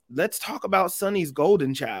let's talk about Sonny's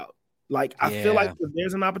Golden Child. Like, I feel like if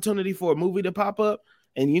there's an opportunity for a movie to pop up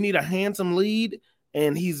and you need a handsome lead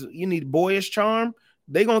and you need boyish charm,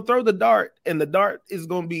 they're going to throw the dart, and the dart is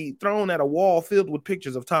going to be thrown at a wall filled with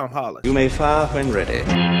pictures of Tom Holland. You may fire when ready.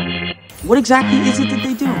 What exactly is it that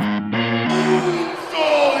they do?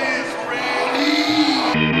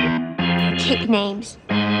 Kick names.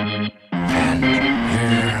 And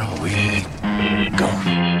here we go.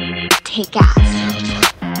 Take ass.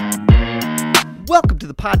 Welcome to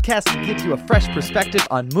the podcast that gives you a fresh perspective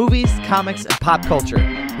on movies, comics, and pop culture.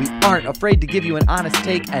 We aren't afraid to give you an honest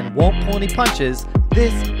take and won't pull any punches.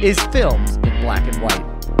 This is Films in Black and White.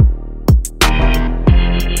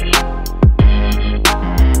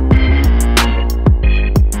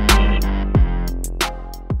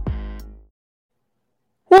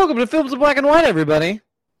 Welcome to Films in Black and White, everybody.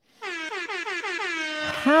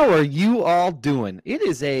 How are you all doing? It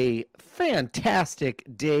is a fantastic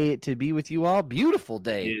day to be with you all. Beautiful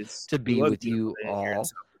day to be with you all.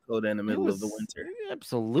 In the middle of the winter.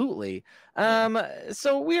 Absolutely.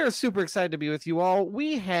 So we are super excited to be with you all.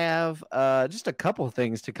 We have just a couple of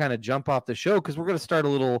things to kind of jump off the show because we're going to start a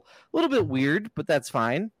little bit weird, but that's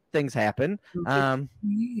fine. Things happen. A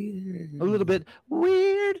little bit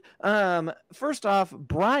weird. First off,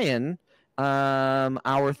 Brian,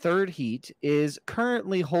 our third heat, is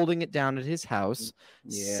currently holding it down at his house,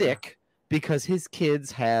 sick because his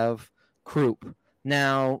kids have croup.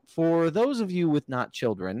 Now, for those of you with not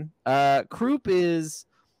children, croup is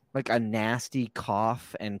like a nasty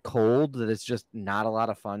cough and cold that is just not a lot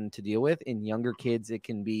of fun to deal with. In younger kids, it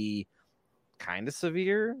can be kind of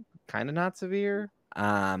severe, kind of not severe.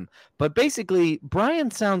 But basically,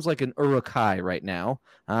 Brian sounds like an Uruk-hai right now.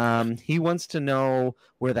 He wants to know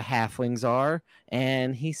where the halflings are,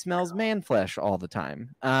 and he smells man flesh all the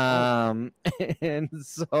time. And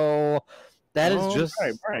so that is just...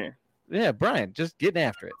 Right, Brian. Yeah, Brian, just getting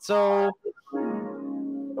after it. So,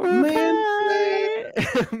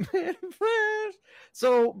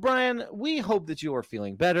 So, Brian, we hope that you are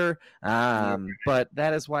feeling better. But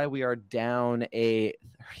that is why we are down a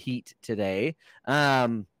heat today.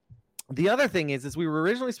 The other thing is we were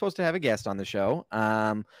originally supposed to have a guest on the show.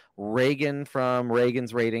 Reagan from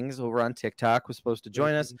Reagan's Ratings over on TikTok was supposed to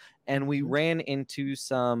join us, and we ran into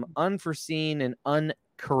some unforeseen and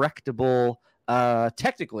uncorrectable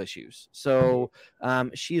technical issues. So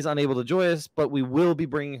she is unable to join us, but we will be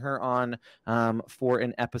bringing her on for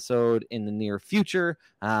an episode in the near future.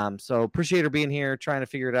 So appreciate her being here, trying to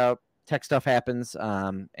figure it out. Tech stuff happens.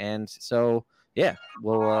 And so, yeah,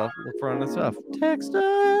 we'll look for on this stuff. Tech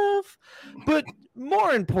stuff. But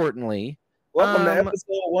more importantly, welcome to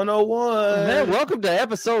episode 101. Man, welcome to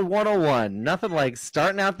episode 101. Nothing like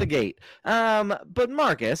starting out the gate. But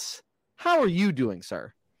Marcus, how are you doing,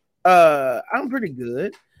 sir? I'm pretty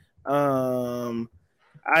good. I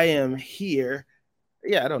am here.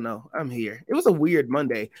 Yeah, I don't know. I'm here. It was a weird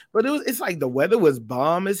Monday, but it's like the weather was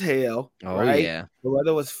bomb as hell. Oh, right? Yeah. The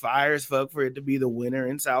weather was fire as fuck for it to be the winter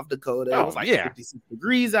in South Dakota. It was like 56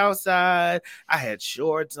 degrees outside. I had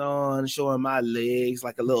shorts on, showing my legs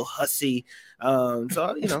like a little hussy. So,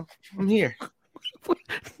 I'm here.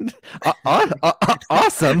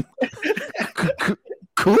 Awesome.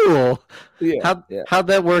 Cool. Yeah. How'd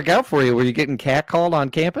that work out for you? Were you getting catcalled on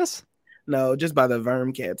campus? No, just by the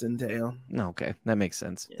verm cats in town. Okay, that makes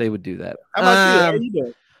sense. Yeah. They would do that. How about you? How are you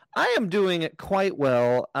doing? I am doing quite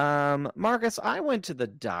well. Marcus, I went to the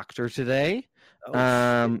doctor today.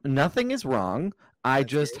 Nothing is wrong. I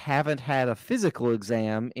just haven't had a physical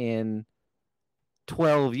exam in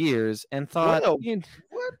 12 years and thought,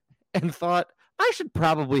 I should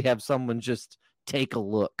probably have someone just take a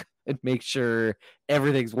look and make sure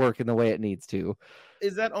everything's working the way it needs to.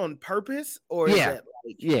 Is that on purpose or is that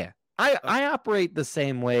like... Yeah. I operate the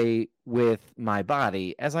same way with my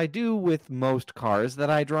body as I do with most cars that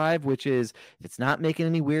I drive, which is if it's not making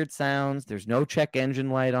any weird sounds, there's no check engine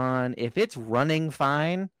light on. If it's running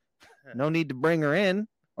fine, no need to bring her in.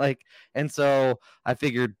 And so I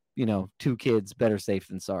figured, 2 kids, better safe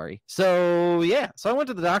than sorry. So I went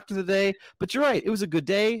to the doctor today, but you're right. It was a good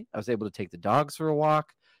day. I was able to take the dogs for a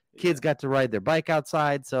walk. Kids got to ride their bike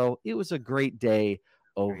outside. So it was a great day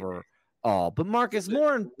overall. But Marcus,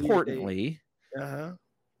 more importantly,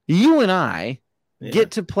 you and I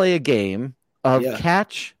get to play a game of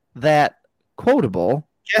Catch That Quotable.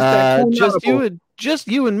 Just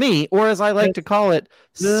you and me, or as I like to call it,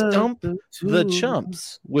 Stump the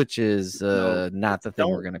Chumps, which is not the thing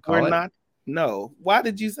we're going to call it. No. Why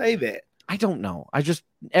did you say that? I don't know. I just,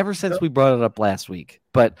 ever since we brought it up last week,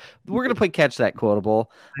 but we're going to play Catch That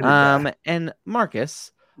Quotable. And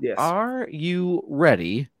Marcus, are you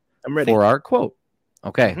ready? I'm ready for our quote?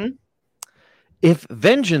 Okay. Mhm. If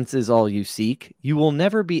vengeance is all you seek, you will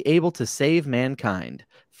never be able to save mankind.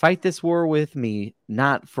 Fight this war with me,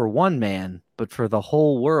 not for one man, but for the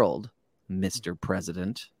whole world, Mr.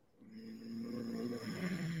 President.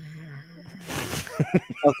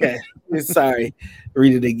 Okay. Sorry.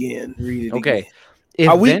 Read it again. Read it Okay. again. If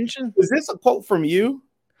Are we? vengeance Is this a quote from you?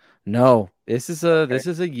 No, this is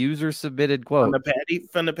a user submitted quote. From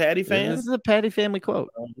the Patty This fans? is a Patty family quote.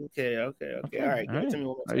 Okay. All right. Give it to me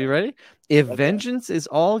one more Are you time. ready? If Okay. vengeance is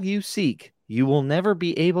all you seek, you will never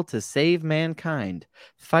be able to save mankind.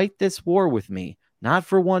 Fight this war with me, not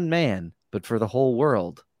for one man, but for the whole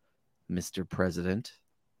world, Mr. President.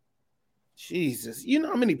 Jesus. You know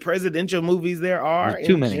how many presidential movies there are There's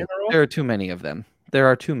too in many. general? There are too many of them. There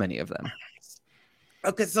are too many of them.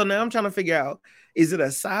 Okay, so now I'm trying to figure out, is it a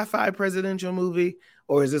sci-fi presidential movie,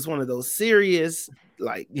 or is this one of those serious,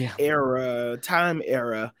 like, time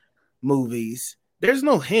era movies? There's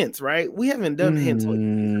no hints, right? We haven't done hints.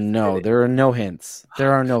 No, there are no hints.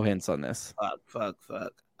 There are no hints on this. Fuck.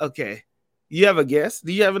 Okay. You have a guess?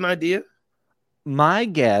 Do you have an idea? My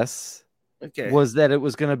guess Okay. was that it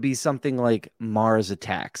was going to be something like Mars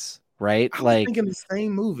Attacks, right? I was thinking the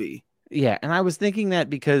same movie. Yeah, and I was thinking that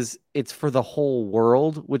because it's for the whole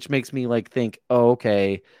world, which makes me like think, oh,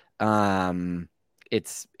 okay,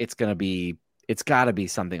 it's got to be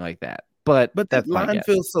something like that. But that line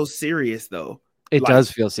feels so serious, though. It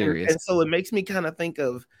does feel serious, and so it makes me kind of think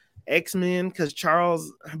of X-Men, because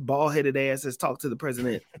Charles' bald-headed ass has talked to the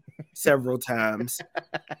president several times,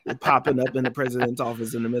 popping up in the president's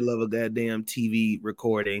office in the middle of a goddamn TV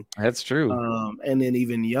recording. That's true. And then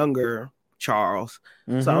even younger Charles.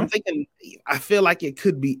 Mm-hmm. So I'm thinking, I feel like it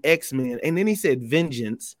could be X-Men. And then he said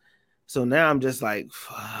vengeance. So now I'm just like,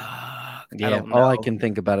 fuck. Yeah, all I can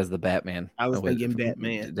think about is the Batman. I was thinking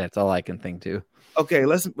Batman. That's all I can think too. Okay,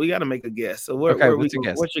 we got to make a guess. So what's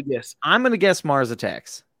your guess? I'm going to guess Mars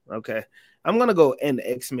Attacks. Okay. I'm going to go an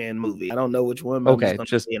X-Men movie. I don't know which one. But okay,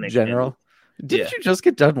 just general. Didn't you just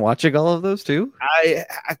get done watching all of those too? I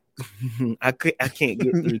can't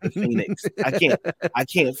get through the Phoenix. I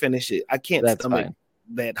can't finish it. I can't stomach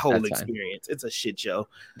that whole experience. It's a shit show.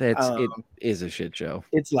 It is a shit show.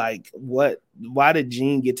 It's like, why did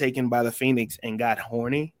Jean get taken by the Phoenix and got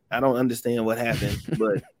horny? I don't understand what happened,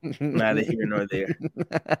 but neither here nor there.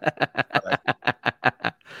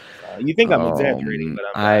 You think I'm exaggerating, but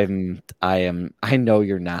I know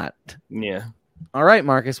you're not. Yeah. All right,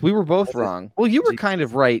 Marcus, we were both wrong. Well, you were kind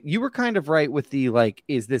of right. You were kind of right with the, like,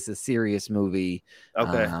 is this a serious movie?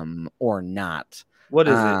 Okay. Or not? What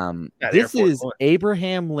is it? This is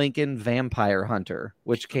Abraham Lincoln Vampire Hunter,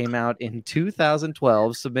 which came out in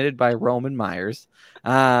 2012, submitted by Roman Myers.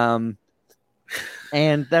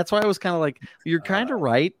 And that's why I was kind of like, you're kind of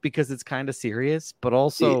right, because it's kind of serious, but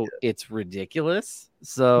also it's ridiculous.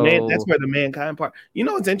 So that's where the mankind part. You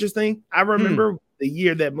know what's interesting? I remember the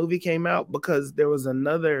year that movie came out because there was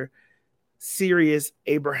another serious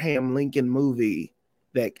Abraham Lincoln movie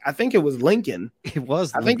that I think it was Lincoln. It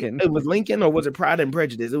was I think it was Lincoln, or was it Pride and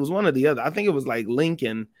Prejudice? It was one or the other. I think it was like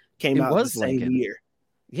Lincoln came out the same year.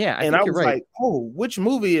 Yeah, and I was like, oh, which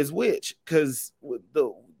movie is which? Because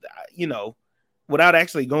without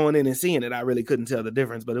actually going in and seeing it, I really couldn't tell the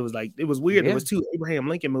difference. But it was weird. There was two Abraham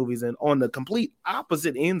Lincoln movies and on the complete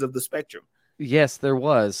opposite ends of the spectrum. Yes, there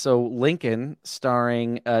was. So Lincoln,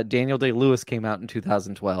 starring Daniel Day-Lewis, came out in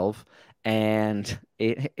 2012, and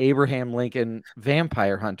Abraham Lincoln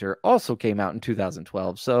Vampire Hunter also came out in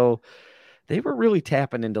 2012. So they were really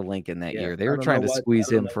tapping into Lincoln that year. They were trying to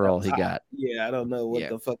squeeze him for all he got. Yeah, I don't know what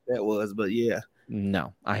the fuck that was, but yeah.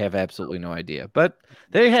 No, I have absolutely no idea. But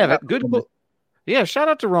there you have it. Good. Yeah, shout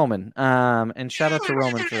out to Roman. And shout out to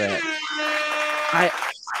Roman for that. I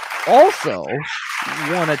also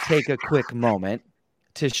want to take a quick moment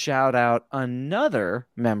to shout out another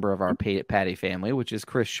member of our Patty family, which is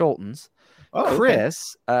Chris Schultens.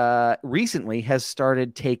 Chris recently has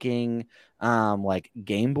started taking like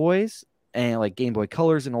Game Boys and like Game Boy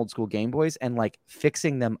Colors and old school Game Boys and like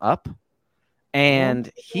fixing them up. And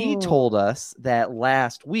he told us that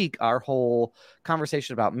last week, our whole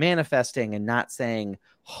conversation about manifesting and not saying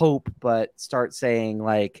hope, but start saying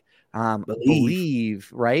like believe,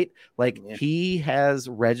 right? Like he has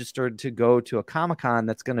registered to go to a Comic-Con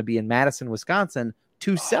that's going to be in Madison, Wisconsin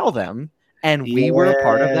to sell them. And we were a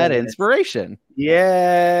part of that inspiration.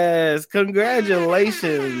 Yes.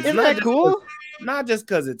 Congratulations. Isn't that cool? Not just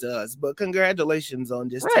because it's us, but congratulations on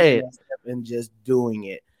just taking that step and just doing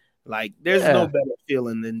it. Like, there's no better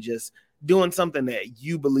feeling than just doing something that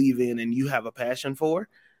you believe in and you have a passion for.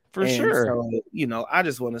 For sure. So, I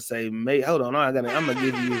just want to say, hold on, I'm gonna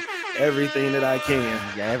give you everything that I can.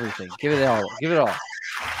 Yeah, everything. Give it all. Give it all.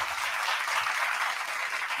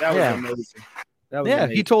 That was Yeah. amazing. That was Yeah,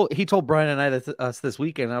 amazing. he told Brian and I us this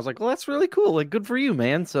weekend. And I was like, well, that's really cool. Like, good for you,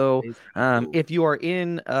 man. So, It's cool. if you are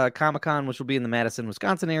in Comic-Con, which will be in the Madison,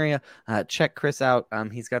 Wisconsin area, check Chris out.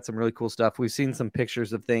 He's got some really cool stuff. We've seen some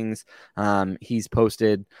pictures of things he's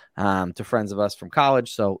posted to friends of us from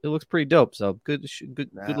college. So it looks pretty dope. So good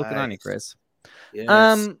looking on you, Nice. Chris.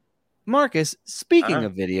 Yes. Marcus, speaking Uh-huh.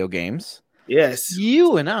 of video games, Yes.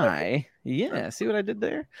 you and I, see what I did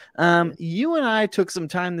there? You and I took some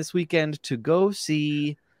time this weekend to go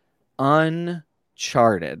see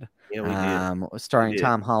Uncharted, Yeah, we did. starring We did.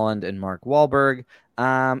 Tom Holland and Mark Wahlberg.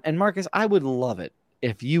 And Marcus, I would love it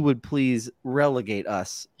if you would please relegate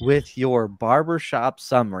us with your barbershop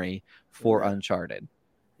summary for Okay. Uncharted.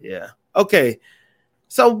 Yeah. Okay.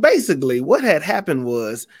 So basically, what had happened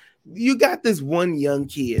was you got this one young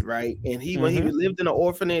kid, right? And when he lived in an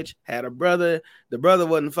orphanage, had a brother. The brother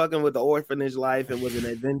wasn't fucking with the orphanage life and was an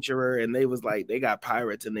adventurer. And they was like, they got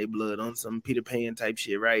pirates in their blood on some Peter Pan type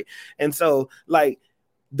shit, right? And so, like,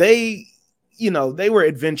 they, they were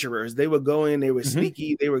adventurers. They would go in, they were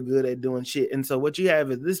sneaky, they were good at doing shit. And so what you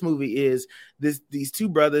have is this movie is these two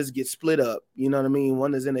brothers get split up. You know what I mean?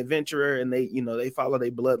 One is an adventurer and they follow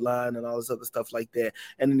their bloodline and all this other stuff like that.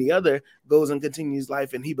 And then the other goes and continues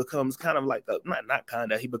life and he becomes kind of like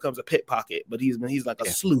he becomes a pickpocket, but he's like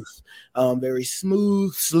a sleuth, very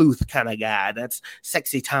smooth sleuth kind of guy. That's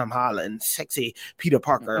sexy Tom Holland, sexy Peter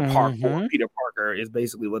Parker, parkour Peter Parker is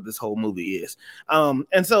basically what this whole movie is.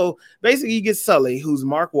 And so basically you get Sully, who's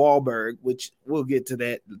Mark Wahlberg, which we'll get to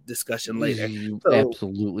that discussion later.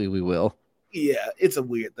 Absolutely, we will. Yeah, it's a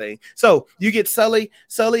weird thing. So you get Sully.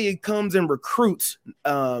 Sully comes and recruits.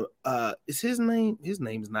 Is his name? His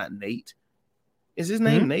name's not Nate. Is his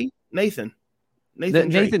name Nate? Nathan.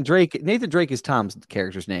 Nathan Drake. Nathan Drake is Tom's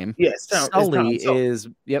character's name. Yes, Sully is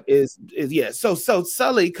So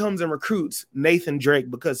Sully comes and recruits Nathan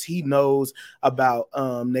Drake because he knows about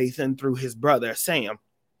Nathan through his brother Sam.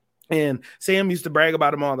 And Sam used to brag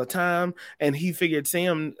about him all the time. And he figured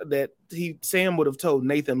Sam would have told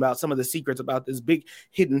Nathan about some of the secrets about this big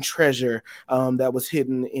hidden treasure that was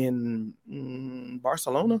hidden in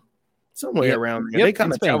Barcelona, somewhere around there. They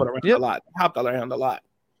kind of traveled around a lot, hopped around a lot.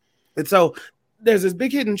 And so there's this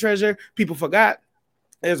big hidden treasure. People forgot.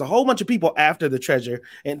 There's a whole bunch of people after the treasure.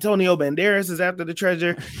 Antonio Banderas is after the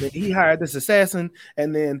treasure. Then he hired this assassin.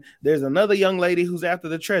 And then there's another young lady who's after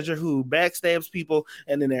the treasure who backstabs people.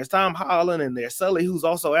 And then there's Tom Holland and there's Sully who's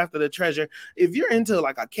also after the treasure. If you're into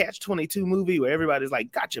like a Catch-22 movie where everybody's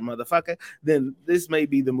like, gotcha, motherfucker, then this may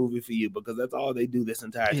be the movie for you because that's all they do this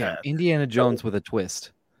entire time. Indiana Jones with a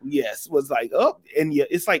twist. Yes, was like, oh, and yeah,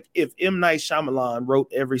 it's like if M. Night Shyamalan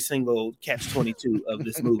wrote every single Catch-22 of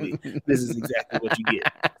this movie, this is exactly what you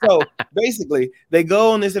get. So basically, they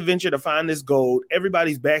go on this adventure to find this gold.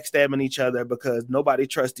 Everybody's backstabbing each other because nobody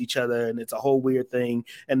trusts each other, and it's a whole weird thing.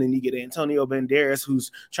 And then you get Antonio Banderas,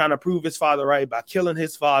 who's trying to prove his father right by killing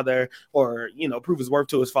his father, or prove his worth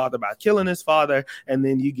to his father by killing his father. And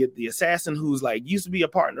then you get the assassin who's like used to be a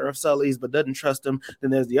partner of Sully's but doesn't trust him. Then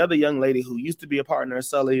there's the other young lady who used to be a partner of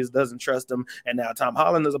Sully's, doesn't trust him, and now Tom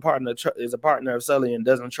Holland is a partner of Sully and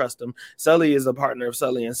doesn't trust him. Sully is a partner of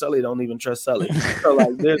Sully, and Sully don't even trust Sully. So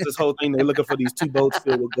like, there's this whole thing. They're looking for these two boats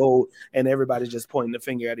filled with gold, and everybody's just pointing the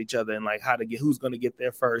finger at each other and like who's going to get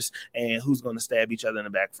there first and who's going to stab each other in the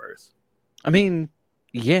back first. I mean,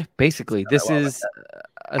 yeah, basically, this is.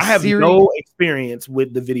 I have no experience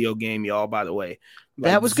with the video game, y'all. By the way,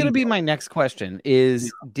 that was going to be my next question: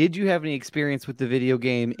 did you have any experience with the video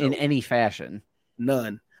game in any fashion?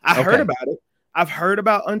 None. I heard about it. I've heard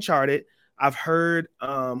about Uncharted. I've heard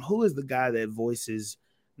who is the guy that voices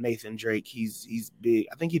Nathan Drake? He's big.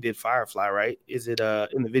 I think he did Firefly, right? Is it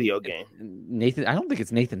in the video game? Nathan, I don't think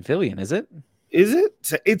it's Nathan Fillion, is it? Is it?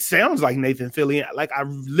 It sounds like Nathan Fillion. Like I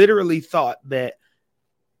literally thought that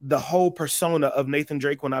the whole persona of Nathan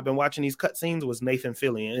Drake when I've been watching these cutscenes was Nathan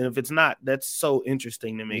Fillion. And if it's not, that's so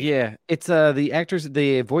interesting to me. Yeah, it's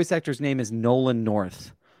the voice actor's name is Nolan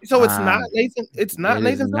North. So it's not Nathan. It's not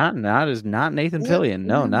Nathan. Not Nathan Fillion.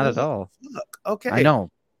 No, not at all. Okay, I know,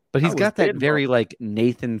 but he's got that very like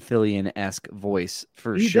Nathan Fillion-esque voice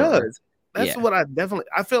for sure. He does. That's what I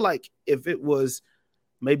feel like if it was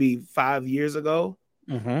maybe 5 years ago,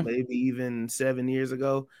 maybe even 7 years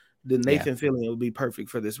ago, then Nathan Fillion would be perfect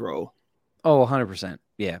for this role. Oh, 100%.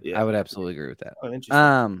 Yeah, I would absolutely agree with that. Oh,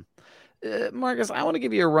 interesting. Marcus, I want to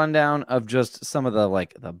give you a rundown of just some of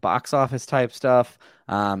the box office type stuff,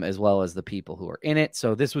 as well as the people who are in it.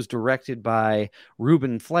 So this was directed by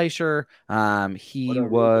Ruben Fleischer. He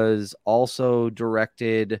was also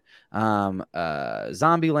directed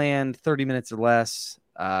Zombieland, 30 Minutes or Less.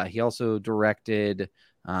 He also directed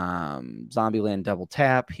Zombieland Double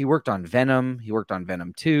Tap. He worked on Venom. He worked on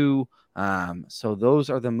Venom 2. So those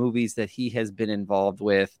are the movies that he has been involved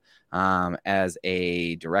with as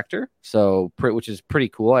a director. So, which is pretty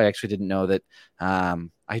cool. I actually didn't know that.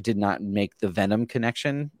 I did not make the Venom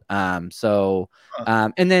connection. And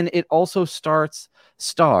then it also stars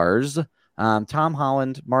Tom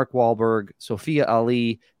Holland, Mark Wahlberg, Sophia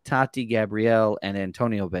Ali, Tati Gabrielle, and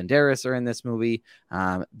Antonio Banderas are in this movie.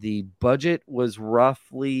 The budget was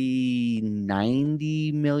roughly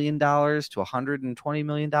 $90 million to $120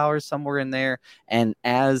 million, somewhere in there. And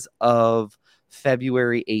as of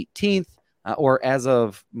February 18th, or as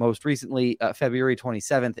of most recently, February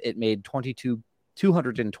 27th, it made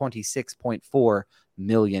 $226.4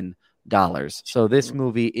 million. So this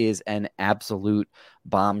movie is an absolute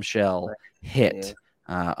bombshell hit,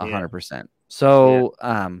 100%. So,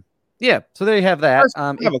 so there you have that.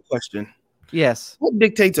 I have a question. Yes. What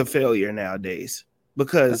dictates a failure nowadays?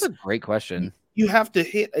 Because that's a great question. You have to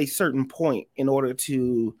hit a certain point in order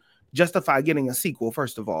to justify getting a sequel.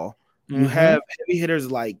 First of all, you have heavy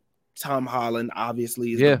hitters like Tom Holland,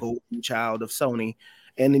 obviously is the golden child of Sony.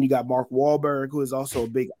 And then you got Mark Wahlberg, who is also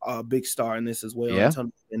a big star in this as well. Yeah.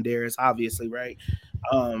 Antonio Banderas, obviously, right?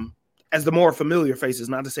 As the more familiar faces,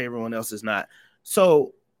 not to say everyone else is not.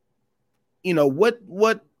 So,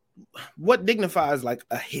 what dignifies like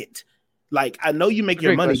a hit? Like, I know you make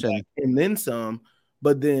your money back and then some,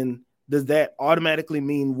 but then does that automatically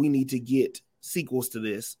mean we need to get sequels to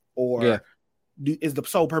this, or is the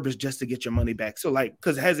sole purpose just to get your money back? So, like,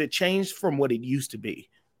 because has it changed from what it used to be?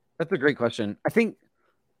 That's a great question. I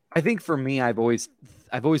think for me, I've always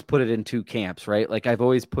put it in two camps, right? Like, I've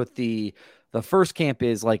always put the first camp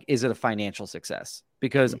is like, is it a financial success?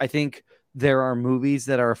 Because I think there are movies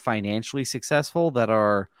that are financially successful that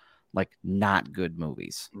are like not good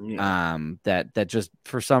movies. That just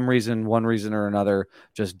for some reason, one reason or another,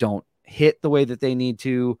 just don't hit the way that they need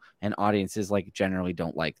to, and audiences like generally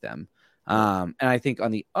don't like them. And I think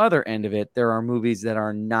on the other end of it, there are movies that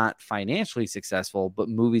are not financially successful, but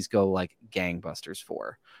movies go like gangbusters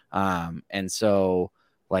for. And so,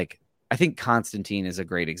 like, I think Constantine is a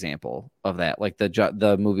great example of that. Like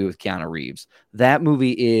the movie with Keanu Reeves. That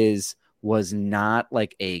movie was not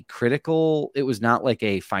like it was not like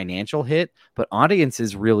a financial hit, but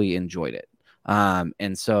audiences really enjoyed it.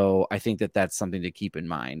 And so I think that that's something to keep in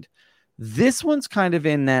mind. This one's kind of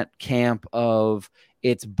in that camp of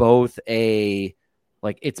it was a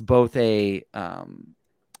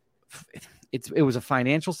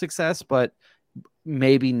financial success, but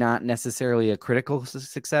maybe not necessarily a critical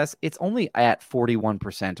success. It's only at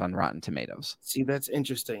 41% on Rotten Tomatoes. See, that's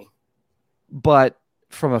interesting. But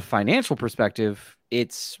from a financial perspective,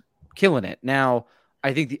 it's killing it. Now,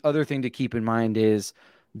 I think the other thing to keep in mind is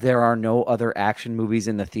there are no other action movies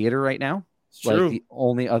in the theater right now. Like, the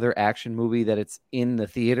only other action movie that it's in the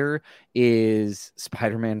theater is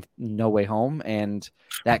Spider-Man No Way Home, and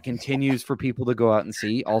that continues for people to go out and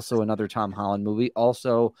see. Also another Tom Holland movie,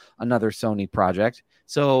 also another Sony project.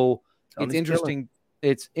 So it's interesting.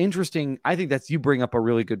 It's interesting. I think you bring up a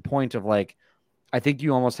really good point of like, I think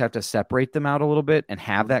you almost have to separate them out a little bit and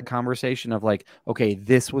have that conversation of like, okay,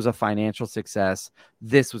 this was a financial success,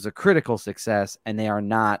 this was a critical success, and they are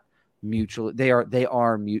not mutually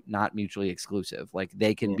not mutually exclusive. Like,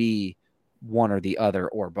 they can be one or the other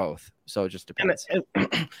or both. So it just depends. And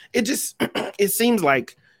it seems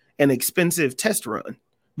like an expensive test run,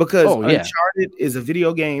 because Uncharted is a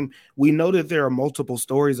video game. We know that there are multiple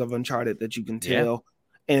stories of Uncharted that you can tell.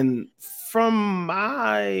 And from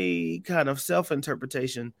my kind of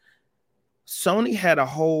self-interpretation, Sony had a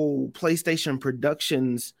whole PlayStation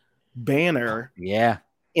Productions banner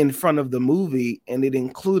in front of the movie, and it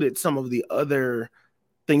included some of the other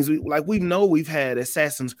things. We've had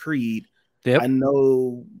Assassin's Creed. I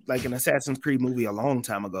know, like, an Assassin's Creed movie a long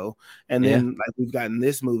time ago, and then like we've gotten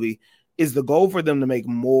this movie. Is the goal for them to make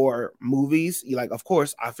more movies? Like, of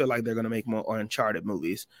course, I feel like they're going to make more Uncharted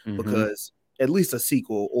movies, because at least a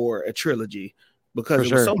sequel or a trilogy, because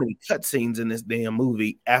there were so many cutscenes in this damn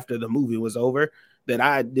movie after the movie was over that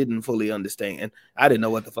I didn't fully understand. I didn't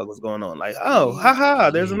know what the fuck was going on. Like, oh,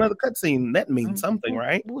 haha, there's another cutscene. That means something,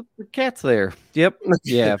 right? Look, the cat's there. Yep.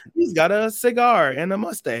 Yeah. He's got a cigar and a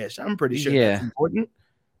mustache. I'm pretty sure that's important.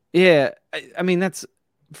 Yeah. I mean, that's,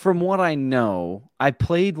 from what I know, I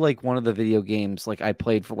played like one of the video games. Like, I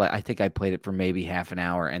played for I think I played it for maybe half an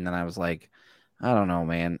hour, and then I was like, I don't know,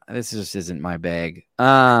 man. This just isn't my bag.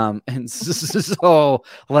 And so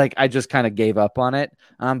like, I just kind of gave up on it.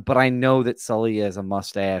 But I know that Sully has a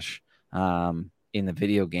mustache in the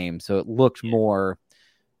video game, so it looked more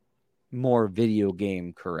more video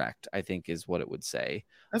game correct, I think is what it would say.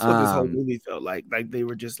 That's what this whole movie felt like. Like they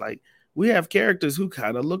were just like, we have characters who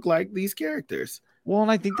kind of look like these characters. Well,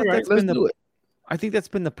 and I think Let's do it. I think that's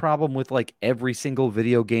been the problem with like every single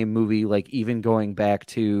video game movie, like even going back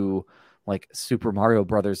to like Super Mario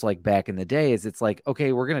Brothers, like back in the day, is it's like,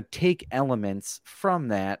 okay, we're going to take elements from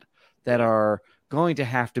that are going to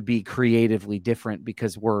have to be creatively different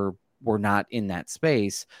because we're not in that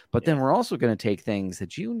space. But then we're also going to take things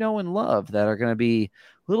that you know and love that are going to be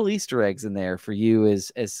little Easter eggs in there for you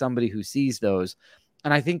as somebody who sees those.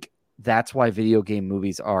 And I think that's why video game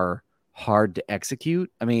movies are hard to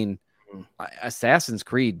execute. I mean, Assassin's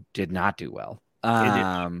Creed did not do well.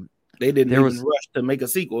 They didn't even rush to make a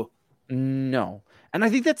sequel. No. And I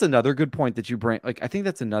think that's another good point that you bring. Like, I think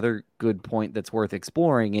that's another good point that's worth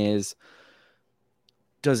exploring is,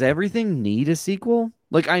 does everything need a sequel?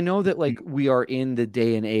 Like, I know that like we are in the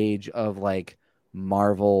day and age of like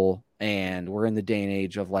Marvel, and we're in the day and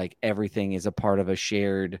age of like everything is a part of a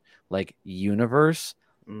shared like universe.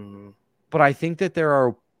 But I think that there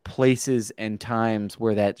are places and times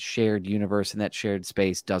where that shared universe and that shared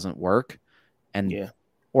space doesn't work. And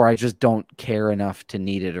or I just don't care enough to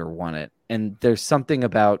need it or want it. And there's something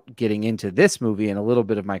about getting into this movie and a little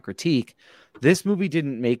bit of my critique. This movie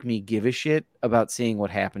didn't make me give a shit about seeing what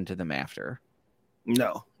happened to them after.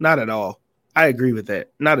 No, not at all. I agree with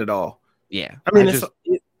that. Not at all. Yeah. I mean,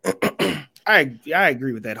 I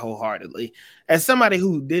agree with that wholeheartedly. As somebody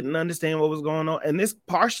who didn't understand what was going on, and this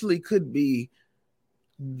partially could be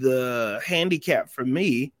the handicap for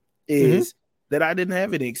me, is that I didn't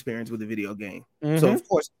have any experience with the video game. So of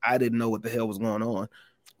course I didn't know what the hell was going on.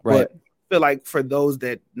 Right. But I feel like for those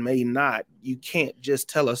that may not, you can't just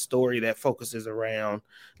tell a story that focuses around,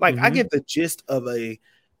 like I get the gist of a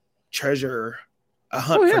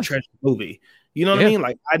hunt for treasure movie. You know what I mean?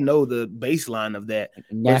 Like I know the baseline of that.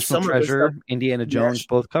 National Treasure, Indiana Jones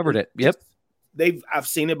both covered it. Yep. I've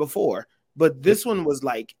seen it before. But this one was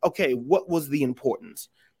like, okay, what was the importance?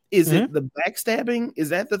 Is it the backstabbing? Is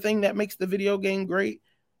that the thing that makes the video game great?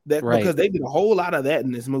 Because they did a whole lot of that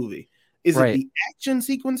in this movie. Is it the action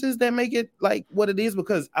sequences that make it like what it is?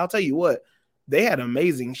 Because I'll tell you what, they had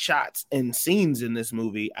amazing shots and scenes in this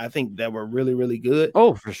movie. I think that were really, really good.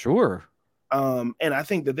 Oh, for sure. And I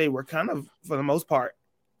think that they were kind of, for the most part,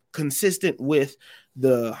 consistent with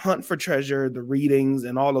the hunt for treasure, the readings,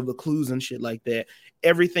 and all of the clues and shit like that.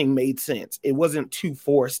 Everything made sense. It wasn't too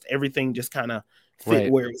forced. Everything just kind of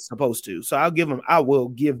fit where it's supposed to. So I will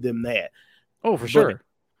give them that. Oh, for sure. But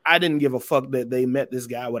I didn't give a fuck that they met this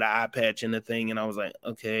guy with an eye patch and the thing, and I was like,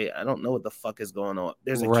 okay, I don't know what the fuck is going on.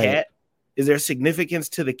 There's a cat. Is there significance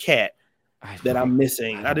to the cat that I'm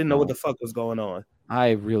missing? I didn't know what the fuck was going on.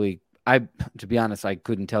 To be honest, I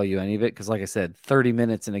couldn't tell you any of it because, like I said, 30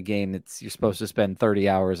 minutes in a game that you're supposed to spend 30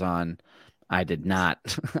 hours on, I did not.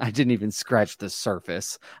 I didn't even scratch the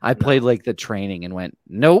surface. I played like the training and went,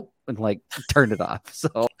 nope, and like turned it off.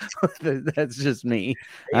 So that's just me.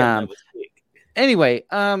 Anyway,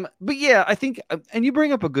 but yeah, I think, and you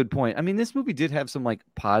bring up a good point. I mean, this movie did have some like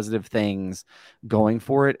positive things going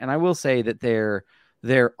for it. And I will say that they're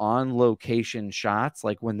on location shots,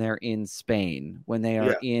 like when they're in Spain, when they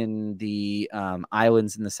are in the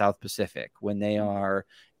islands in the South Pacific, when they are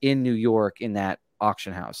in New York in that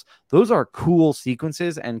auction house. Those are cool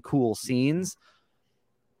sequences and cool scenes.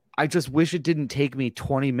 I just wish it didn't take me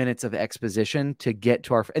 20 minutes of exposition to get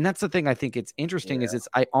to and that's the thing I think it's interesting is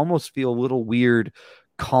I almost feel a little weird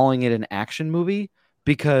calling it an action movie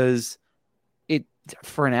because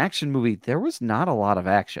for an action movie, there was not a lot of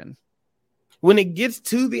action. When it gets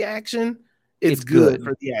to the action, it's good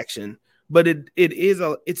for the action, but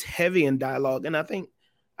it's heavy in dialogue. And I think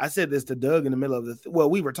I said this to Doug in the middle of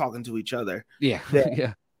we were talking to each other. Yeah.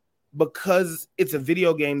 Because it's a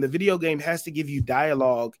video game, the video game has to give you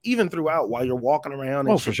dialogue even throughout while you're walking around.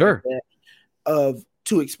 And for sure. Like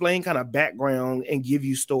to explain kind of background and give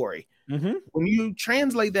you story. When you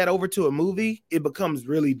translate that over to a movie, it becomes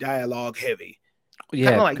really dialogue heavy.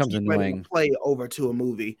 Yeah, kind of like becomes annoying. Play over to a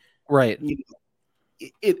movie. Right. You know,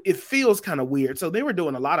 it feels kind of weird. So they were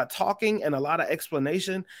doing a lot of talking and a lot of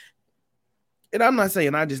explanation. And I'm not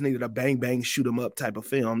saying I just needed a bang, bang, shoot 'em up type of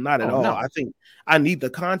film. Not at all. No. I think I need the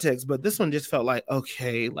context, but this one just felt like,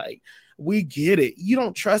 okay, like we get it. You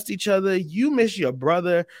don't trust each other. You miss your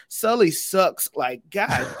brother. Sully sucks. Like,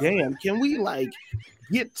 God damn, can we like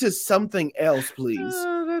get to something else, please?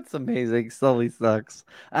 Oh, that's amazing. Sully sucks.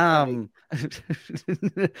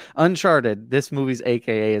 Uncharted, this movie's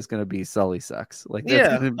AKA is going to be Sully sucks. Like,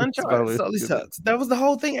 Uncharted, Sully sucks. That was the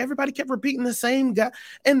whole thing. Everybody kept repeating the same guy.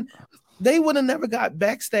 And they would have never got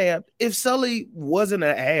backstabbed if Sully wasn't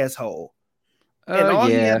an asshole. And all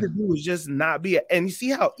he Yeah. had to do was just not be and you see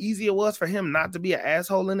how easy it was for him not to be an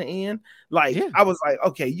asshole in the end? Like, Yeah. I was like,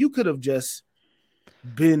 okay, you could have just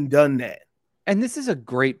done that. And this is a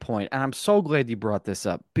great point, and I'm so glad you brought this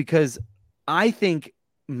up because I think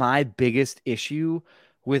my biggest issue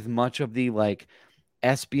with much of the like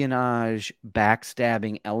espionage,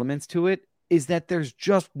 backstabbing elements to it is that there's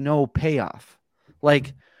just no payoff.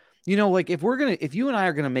 Like, like if you and I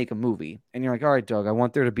are gonna make a movie, and you're like, all right, Doug, I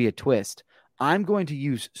want there to be a twist. I'm going to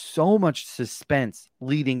use so much suspense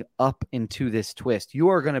leading up into this twist. You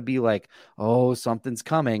are going to be like, oh, something's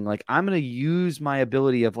coming. Like, I'm going to use my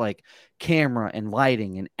ability of like camera and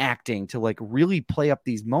lighting and acting to like really play up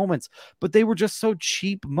these moments. But they were just so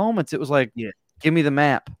cheap moments. It was like, give me the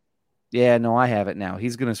map. Yeah, no, I have it now.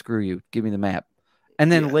 He's going to screw you. Give me the map.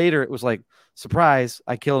 And then later it was like, surprise,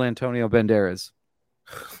 I killed Antonio Banderas.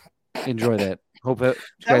 Enjoy that. Hope you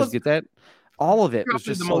guys get that. All of it was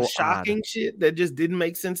just the so most shocking odd. shit that just didn't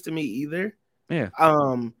make sense to me either. Yeah.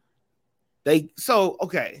 They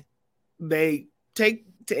take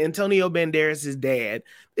to Antonio Banderas' dad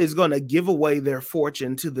is going to give away their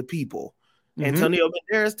fortune to the people. Mm-hmm. Antonio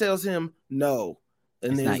Banderas tells him no,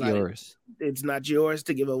 and it's not yours. It's not yours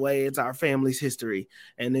to give away. It's our family's history.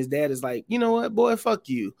 And his dad is like, you know what, boy, fuck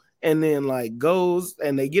you. And then like goes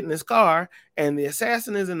and they get in his car, and the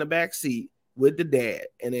assassin is in the back seat with the dad,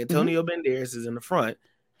 and Antonio Banderas is in the front.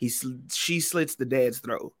 She slits the dad's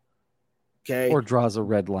throat. Okay. Or draws a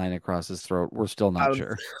red line across his throat. We're still not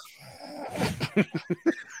sure.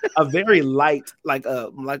 A very light, like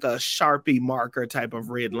a Sharpie marker type of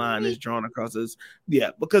red line is drawn across his. Yeah,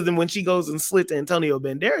 because then when she goes and slits Antonio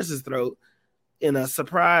Banderas' throat in a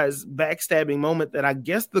surprise backstabbing moment that I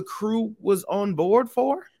guess the crew was on board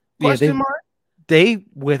for. Question mark. They,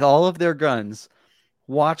 with all of their guns,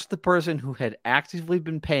 watched the person who had actively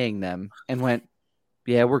been paying them and went,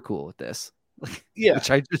 yeah, we're cool with this. Yeah.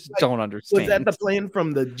 Which I just don't understand. Was that the plan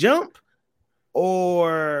from the jump?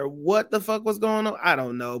 Or what the fuck was going on? I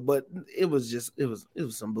don't know, but it was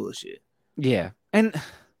some bullshit. Yeah. And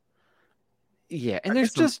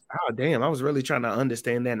there's just oh damn, I was really trying to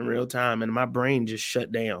understand that in real time and my brain just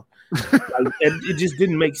shut down. It just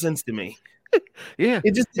didn't make sense to me. Yeah.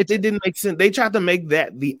 It didn't make sense. They tried to make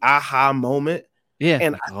that the aha moment. Yeah.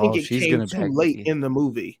 And I think it came too late in the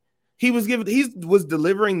movie. He was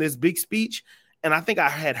delivering this big speech, and I think I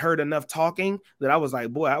had heard enough talking that I was like,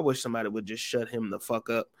 boy, I wish somebody would just shut him the fuck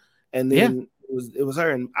up. And then it was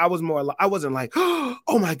her, and I wasn't like, oh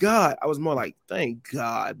my God. I was more like, thank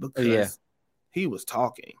God, because he was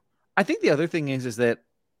talking. I think the other thing is that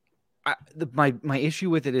my issue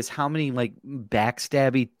with it is how many like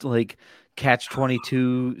backstabby like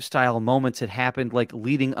Catch-22 style moments had happened like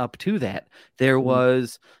leading up to that. There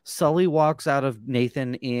was Sully walks out of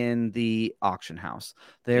Nathan in the auction house.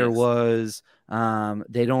 There was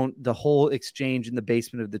the whole exchange in the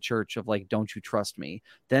basement of the church of like, don't you trust me?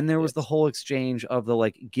 Then there was the whole exchange of the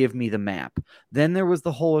like, give me the map. Then there was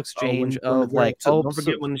the whole exchange of like, don't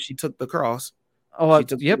forget when she took the cross. Oh,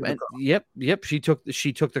 yep. She took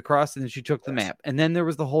the cross and then she took the map. And then there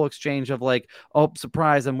was the whole exchange of like, oh,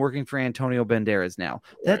 surprise, I'm working for Antonio Banderas now.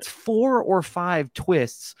 That's 4 or 5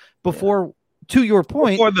 twists before, to your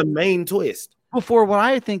point, before the main twist. Before what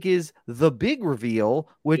I think is the big reveal,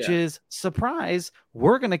 which is surprise,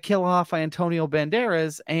 we're going to kill off Antonio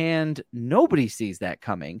Banderas and nobody sees that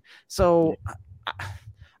coming. So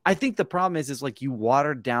I think the problem is like you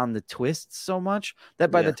watered down the twists so much that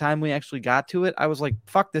by the time we actually got to it, I was like,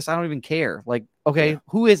 fuck this. I don't even care. Like, okay,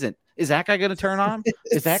 who isn't? Is that guy going to turn on?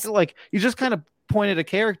 Is that like, you just kind of pointed a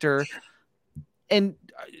character and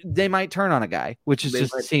they might turn on a guy, which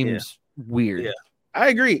is seems weird. Yeah, I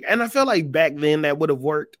agree. And I feel like back then that would have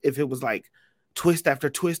worked if it was like twist after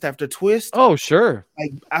twist after twist. Oh, sure.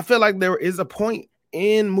 Like, I feel like there is a point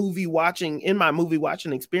in my movie watching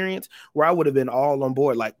experience where I would have been all on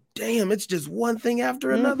board, like, damn, it's just one thing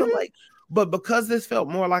after another. Like, but because this felt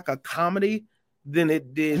more like a comedy than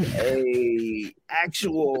it did a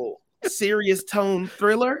actual serious tone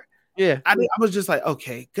thriller. Yeah. I was just like,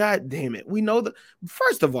 okay, God damn it. We know that.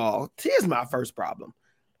 First of all, here's my first problem.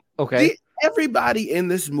 Okay. Everybody in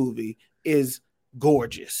this movie is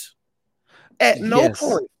gorgeous. At no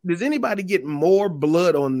point does anybody get more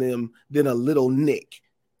blood on them than a little nick.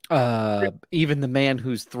 Even the man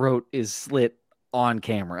whose throat is slit on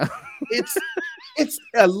camera. it's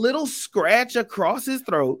a little scratch across his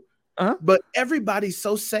throat, but everybody's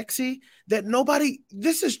so sexy that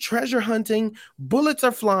this is treasure hunting. Bullets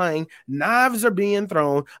are flying, knives are being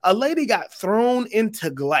thrown. A lady got thrown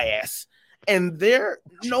into glass, and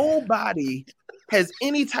nobody has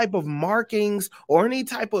any type of markings or any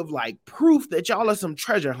type of like proof that y'all are some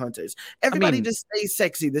treasure hunters. Everybody just stays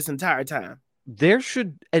sexy this entire time. There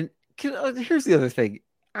should, and here's the other thing.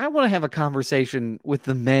 I want to have a conversation with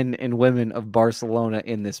the men and women of Barcelona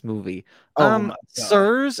in this movie.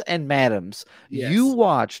 Sirs and madams, you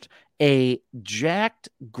watched a jacked,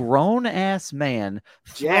 grown-ass man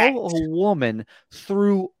throw a woman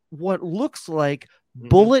through what looks like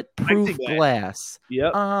bulletproof glass.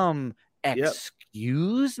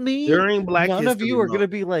 Excuse me? During Black None History of you are Month. going to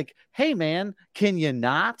be like, hey, man, can you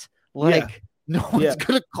not? Like, no one's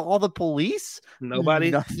going to call the police?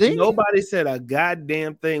 Nobody said a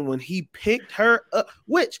goddamn thing when he picked her up,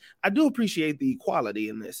 which I do appreciate the equality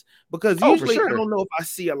in this, because usually I don't know if I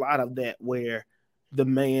see a lot of that where the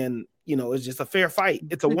man, you know, it's just a fair fight.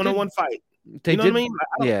 It's a one-on-one fight. You know what I mean?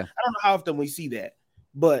 I don't know how often we see that,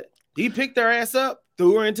 but he picked her ass up,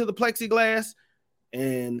 threw her into the plexiglass,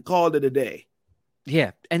 and called it a day.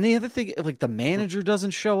 Yeah, and the other thing, like the manager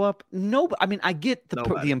doesn't show up. No, I mean, I get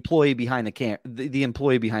the employee behind the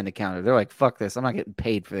employee behind the counter. They're like, "Fuck this! I'm not getting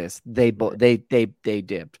paid for this." They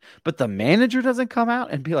dipped, but the manager doesn't come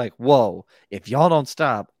out and be like, "Whoa! If y'all don't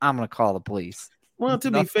stop, I'm gonna call the police." Well,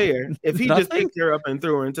 to be fair, if he just picked her up and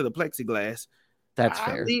threw her into the plexiglass, that's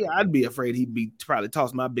fair. I'd be afraid he'd be probably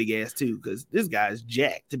toss my big ass too, because this guy's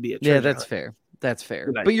jacked to be a treasure that's hunter. fair. That's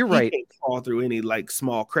fair. Like, but you're right. He can't fall through any like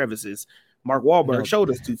small crevices. Mark Wahlberg's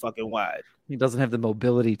shoulders too fucking wide. He doesn't have the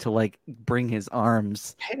mobility to like bring his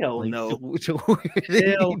arms. Hell no.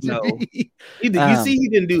 Hell no. You see, he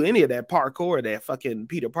didn't do any of that parkour that fucking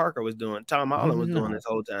Peter Parker was doing. Tom Holland was doing this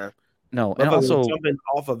whole time. No, and also jumping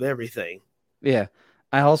off of everything. Yeah.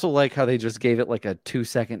 I also like how they just gave it like a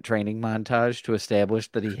 2-second training montage to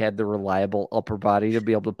establish that he had the reliable upper body to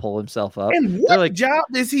be able to pull himself up. And what job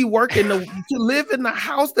is he working to live in the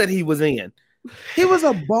house that he was in? He was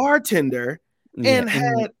a bartender and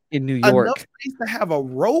had in New York enough space to have a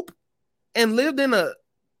rope and lived in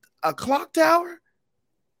a clock tower.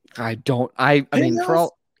 I mean,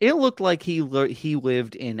 it looked like he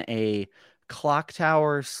lived in a clock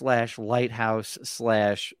tower / lighthouse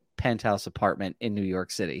 / penthouse apartment in New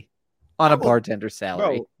York City on a bartender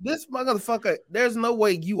salary. Bro, this motherfucker, there's no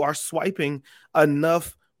way you are swiping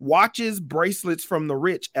enough watches, bracelets from the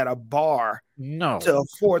rich at a bar to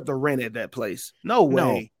afford the rent at that place. No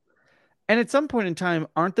way. And at some point in time,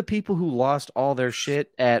 aren't the people who lost all their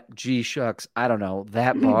shit at G Shucks, I don't know,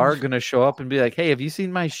 that bar gonna show up and be like, hey, have you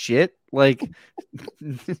seen my shit? Like,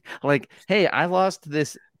 hey, I lost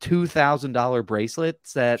this $2,000 bracelet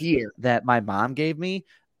that my mom gave me.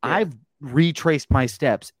 Yeah. I've retraced my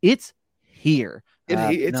steps. It's here.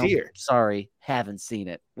 It's here. Sorry, haven't seen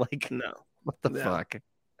it. Like, no. What the fuck?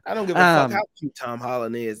 I don't give a fuck how cute Tom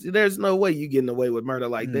Holland is. There's no way you getting away with murder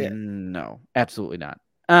like that. No, absolutely not.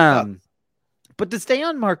 But to stay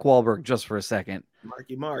on Mark Wahlberg just for a second,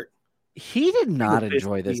 Marky Mark, he did not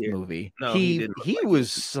enjoy this movie. No, he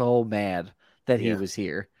was so mad that he was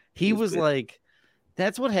here. He was like,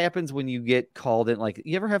 that's what happens when you get called in. Like,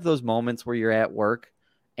 you ever have those moments where you're at work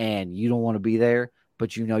and you don't want to be there,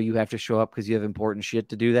 but you know you have to show up because you have important shit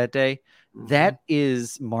to do that day? Mm-hmm. That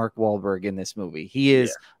is Mark Wahlberg in this movie. He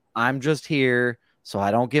is, I'm just here so I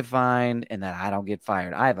don't get fined and that I don't get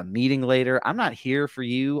fired. I have a meeting later. I'm not here for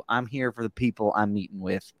you. I'm here for the people I'm meeting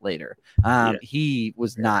with later. He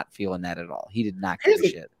was not feeling that at all. He did not give a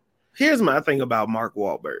shit. Here's my thing about Mark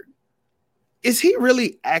Wahlberg. Is he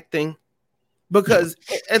really acting? Because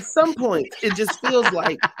at some point, it just feels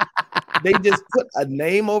like they just put a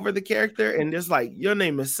name over the character and just like, your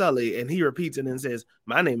name is Sully. And he repeats it and says,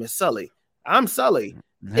 my name is Sully. I'm Sully.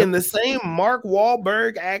 Yep. In the same Mark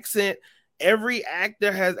Wahlberg accent. Every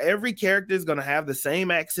character is going to have the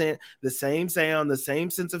same accent, the same sound, the same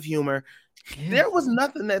sense of humor. Yeah. There was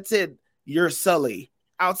nothing that said, you're Sully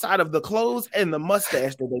outside of the clothes and the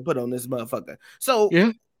mustache that they put on this motherfucker. So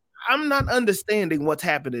I'm not understanding what's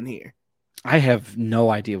happening here. I have no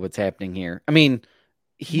idea what's happening here. I mean,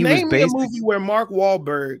 Name me a movie where Mark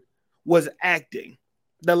Wahlberg was acting.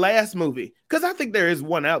 The last movie, because I think there is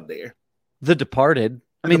one out there. The Departed.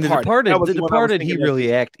 The Departed. He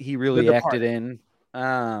really acted in.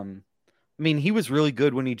 I mean, he was really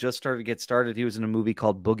good when he just started to get started. He was in a movie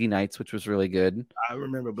called Boogie Nights, which was really good. I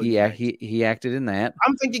remember Boogie Nights. He acted in that.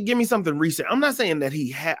 I'm thinking, give me something recent. I'm not saying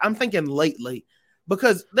that I'm thinking lately.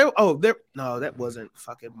 Because that wasn't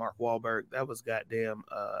fucking Mark Wahlberg. That was goddamn.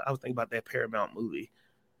 I was thinking about that Paramount movie.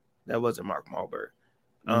 That wasn't Mark Wahlberg.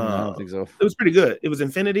 I don't think so. It was pretty good. It was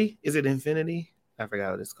Infinity. Is it Infinity? I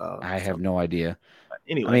forgot what it's called. I have no idea.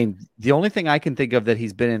 Anyway, I mean, the only thing I can think of that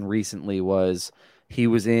he's been in recently was he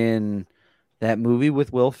was in that movie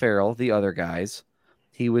with Will Ferrell, The Other Guys.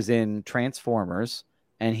 He was in Transformers,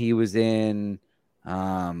 and he was in what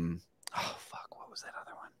was that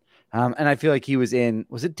other one? And I feel like he was in,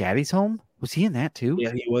 was it Daddy's Home? Was he in that too?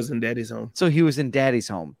 Yeah, he was in Daddy's Home. So he was in Daddy's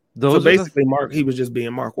Home. So basically, he was just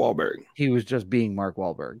being Mark Wahlberg. He was just being Mark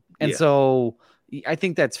Wahlberg. And so I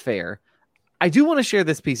think that's fair. I do want to share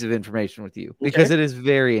this piece of information with you because it is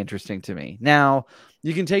very interesting to me. Now,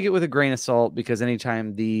 you can take it with a grain of salt because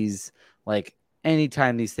anytime these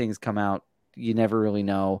things come out, you never really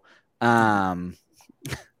know.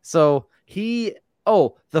 So The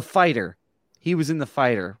Fighter. He was in The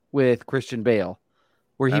Fighter with Christian Bale,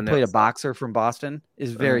 where he played a boxer from Boston.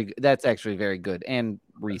 Is very good. That's actually very good and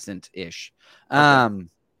recent-ish. But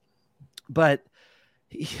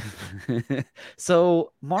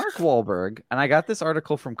so Mark Wahlberg, and I got this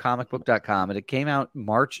article from comicbook.com, and it came out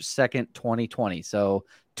March 2nd, 2020, so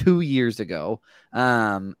 2 years ago.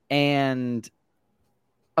 And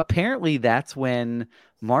apparently that's when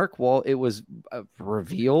it was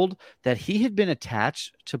revealed that he had been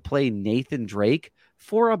attached to play Nathan Drake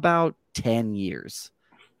for about 10 years.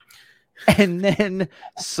 And then,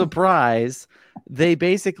 surprise, they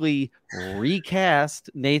basically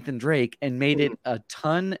recast Nathan Drake and made it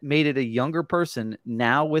a younger person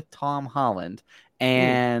now with Tom Holland.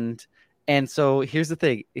 And so here's the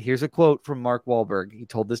thing. Here's a quote from Mark Wahlberg. He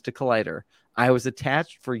told this to Collider. "I was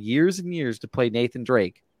attached for years and years to play Nathan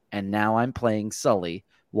Drake, and now I'm playing Sully,"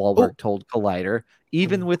 Wahlberg told Collider.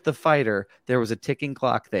 "Even with The Fighter, there was a ticking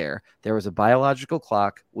clock there. There was a biological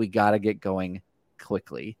clock. We got to get going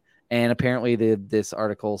quickly." And apparently this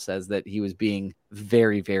article says that he was being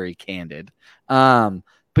very, very candid. But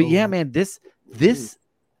yeah, man, this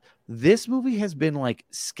movie has been like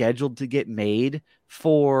scheduled to get made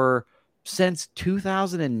since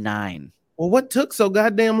 2009. Well, what took so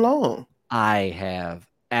goddamn long? I have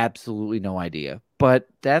absolutely no idea, but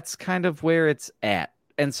that's kind of where it's at.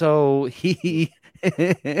 And so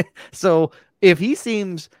so if he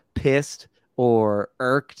seems pissed or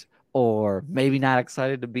irked or maybe not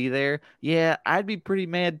excited to be there, yeah, I'd be pretty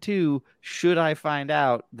mad too. Should I find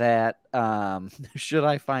out that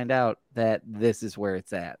this is where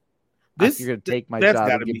it's at? You're gonna take my job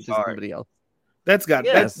and give it to somebody else. That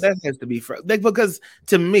has to be because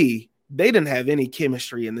to me, they didn't have any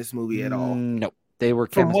chemistry in this movie at all. No, they were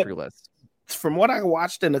chemistry-less. From what I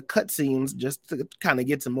watched in the cutscenes, just to kind of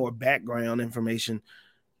get some more background information,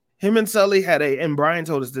 him and Sully and Brian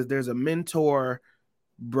told us that there's a mentor,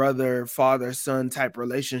 brother, father, son type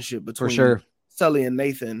relationship between Sully and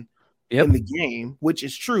Nathan in the game, which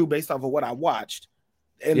is true based off of what I watched.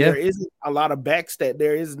 And there isn't a lot of backstab.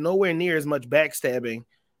 There is nowhere near as much backstabbing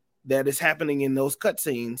that is happening in those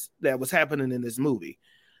cutscenes that was happening in this movie.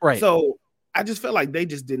 Right. So I just felt like they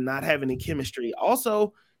just did not have any chemistry.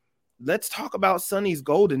 Also, let's talk about Sonny's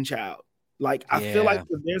golden child. Like, I feel like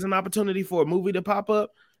if there's an opportunity for a movie to pop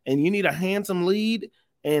up and you need a handsome lead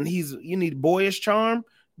and you need boyish charm,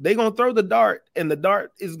 they're going to throw the dart, and the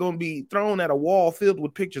dart is going to be thrown at a wall filled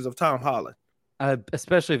with pictures of Tom Holland.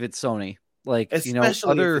 Especially if it's Sony. Like,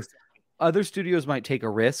 other studios might take a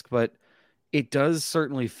risk, but it does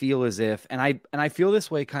certainly feel as if, and I feel this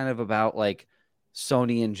way kind of about like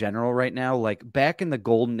Sony in general right now. Like back in the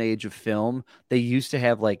golden age of film, they used to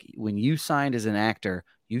have like when you signed as an actor,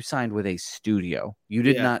 you signed with a studio. You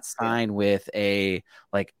did not sign with a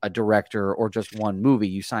director or just one movie.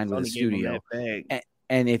 You signed with a studio.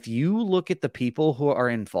 And if you look at the people who are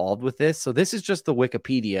involved with this, so this is just the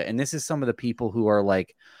Wikipedia, and this is some of the people who are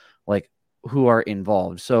who are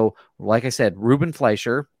involved. So, like I said, Ruben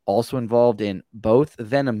Fleischer, also involved in both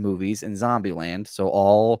Venom movies and Zombieland. So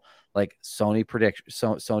all like Sony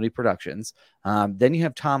Productions. Then you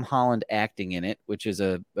have Tom Holland acting in it, which is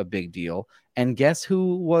a big deal. And guess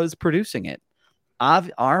who was producing it?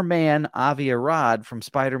 Our man Avi Arad from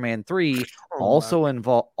Spider-Man 3, also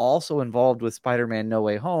involved with Spider-Man No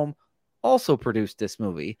Way Home, also produced this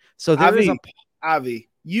movie. So Avi,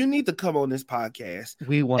 you need to come on this podcast.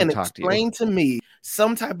 We want to talk to you. Explain to me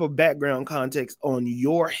some type of background context on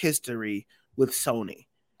your history with Sony.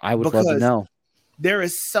 I would love to know. There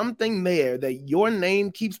is something there that your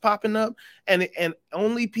name keeps popping up, and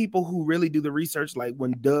only people who really do the research, like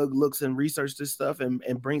when Doug looks and researches this stuff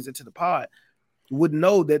and brings it to the pod, would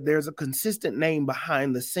know that there's a consistent name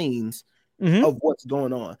behind the scenes of what's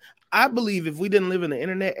going on. I believe if we didn't live in the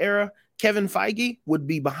internet era, Kevin Feige would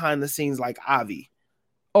be behind the scenes like Avi.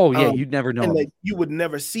 Oh yeah, you'd never know. And you would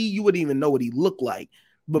never see, you wouldn't even know what he looked like.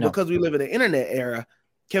 But because we live in the internet era,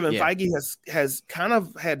 Kevin Feige has kind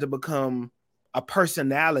of had to become a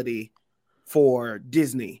personality for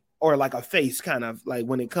Disney, or like a face, kind of like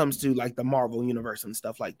when it comes to like the Marvel universe and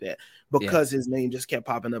stuff like that, because his name just kept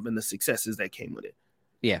popping up in the successes that came with it.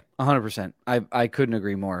 Yeah, 100%. I couldn't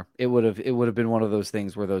agree more. It would have been one of those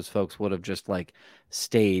things where those folks would have just like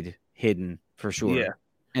stayed hidden for sure. Yeah.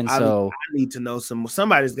 And I so need to know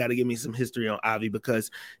somebody's got to give me some history on Avi,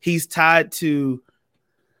 because he's tied to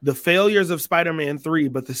the failures of Spider-Man 3,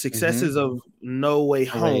 but the successes of No Way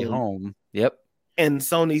Home. Yep. And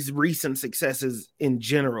Sony's recent successes in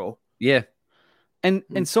general. Yeah. And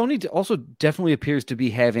Sony also definitely appears to be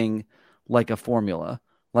having like a formula.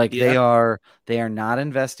 Like they are not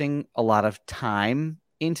investing a lot of time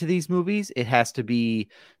into these movies. It has to be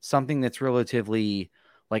something that's relatively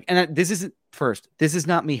like, and this is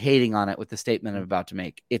not me hating on it with the statement I'm about to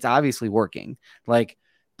make. It's obviously working. Like,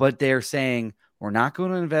 but they're saying we're not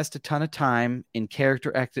going to invest a ton of time in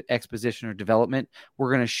character exposition or development.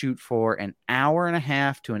 We're going to shoot for an hour and a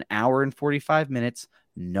half to an hour and 45 minutes,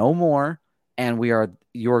 no more. And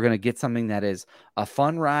you're going to get something that is a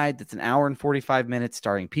fun ride that's an hour and 45 minutes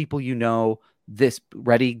starring people this,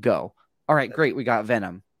 ready, go. All right, great. We got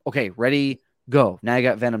Venom. Okay, ready, go. Now you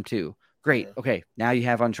got Venom 2. Great. Okay, now you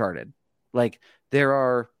have Uncharted. Like, there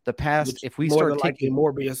are the past. If we start taking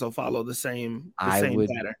Morbius will follow the same would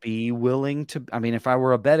pattern. Be willing to. I mean, if I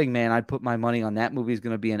were a betting man, I'd put my money on that movie is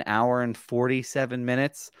going to be an hour and 47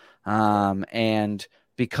 minutes. And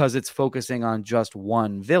because it's focusing on just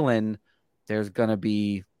one villain, it's going to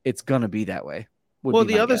be that way. Well,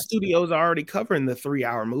 the other studios are already covering the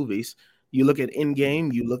 3-hour movies. You look at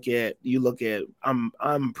Endgame, you look at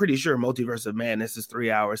I'm pretty sure Multiverse of Madness is 3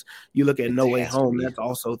 hours. You look at No Way Home, that's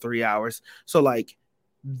also 3 hours. So like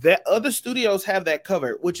that other studios have that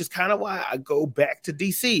covered, which is kind of why I go back to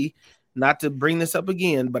DC, not to bring this up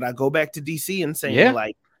again, but I go back to DC and saying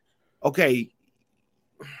like, okay,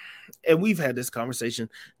 and we've had this conversation.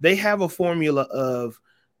 They have a formula of,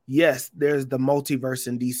 yes, there's the multiverse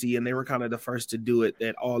in DC, and they were kind of the first to do it,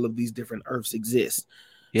 that all of these different Earths exist.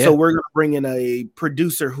 Yeah. So we're going to bring in a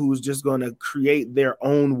producer who's just going to create their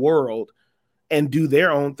own world and do their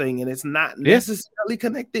own thing. And it's not necessarily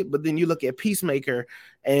connected, but then you look at Peacemaker,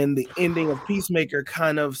 and the ending of Peacemaker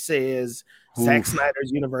kind of says Zack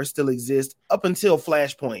Snyder's universe still exists up until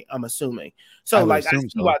Flashpoint, I'm assuming. So I see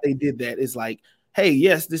why they did that. It's like, hey,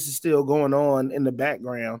 yes, this is still going on in the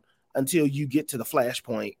background until you get to the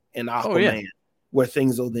Flashpoint and Aquaman, where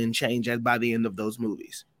things will then change by the end of those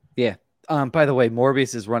movies. Yeah. By the way,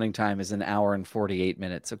 Morbius's running time is an hour and 48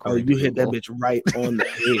 minutes. Oh, you hit that bitch right on the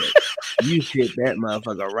head. You hit that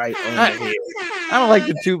motherfucker right on the head. I don't like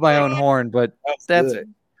to toot my own horn, but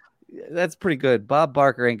that's pretty good. Bob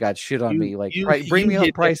Barker ain't got shit on me. Like, bring me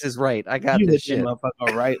up Price is Right. I got this shit.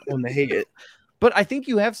 Motherfucker right on the head. But I think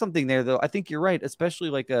you have something there, though. I think you're right, especially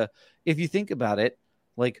like if you think about it,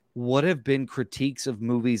 like what have been critiques of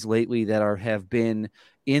movies lately that have been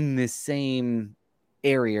in this same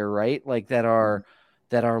area, right? Like that are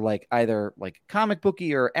like either like comic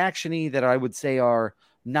booky or actiony, that I would say are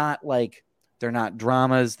not like, they're not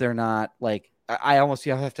dramas, they're not like, I almost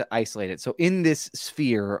have to isolate it. So in this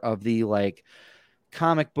sphere of the like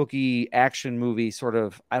comic booky action movie sort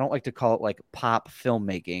of, I don't like to call it like pop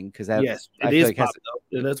filmmaking, because that it is like pop,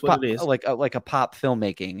 that's what it is, like a pop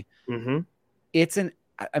filmmaking. It's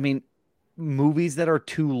I mean, movies that are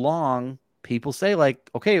too long, people say like,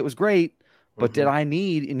 okay, it was great, but did I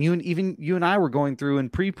need, and you and I were going through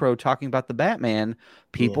in pre-pro talking about the Batman,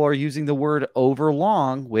 people are using the word over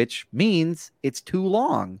long, which means it's too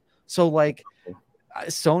long. So like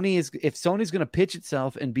if Sony's going to pitch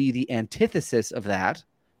itself and be the antithesis of that,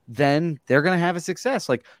 then they're going to have a success.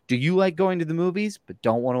 Like, do you like going to the movies but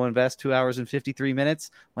don't want to invest 2 hours and 53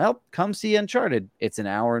 minutes? Well, come see Uncharted. It's an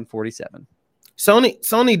hour and 47.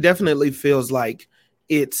 Sony definitely feels like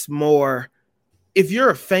it's more, if you're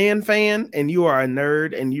a fan and you are a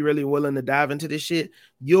nerd and you're really willing to dive into this shit,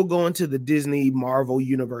 you'll go into the Disney Marvel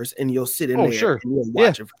universe and you'll sit in there and you'll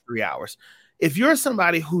watch it for 3 hours. If you're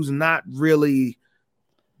somebody who's not really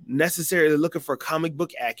necessarily looking for comic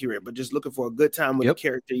book accurate, but just looking for a good time with a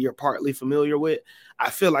character you're partly familiar with, I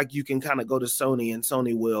feel like you can kind of go to Sony and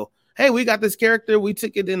Sony will, hey, we got this character, we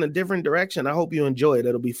took it in a different direction. I hope you enjoy it.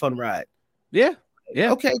 It'll be a fun ride. Yeah.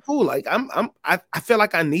 Okay, cool. Like I feel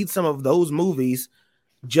like I need some of those movies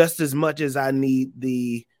just as much as I need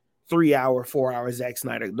the 3 hour, 4 hour Zack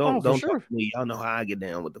Snyder. Don't talk to me. Y'all know how I get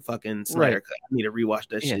down with the fucking Snyder cut. I need to rewatch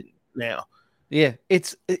that shit now. Yeah,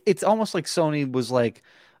 it's almost like Sony was like,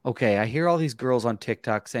 okay, I hear all these girls on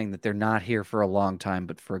TikTok saying that they're not here for a long time,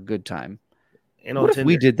 but for a good time. And what if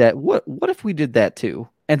we did that? What if we did that too?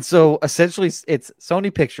 And so essentially it's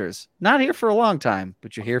Sony Pictures, not here for a long time,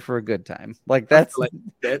 but you're here for a good time. Like that's like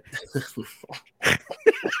that.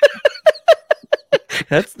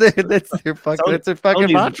 That's their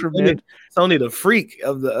fucking mantra, man. Sony the freak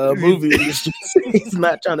of the movie industry. He's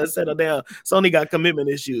not trying to settle down. Sony got commitment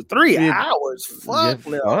issues. 3 hours. Fuck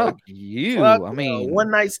no. Fuck you. Fuck I mean, no.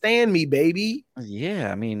 One night stand me, baby.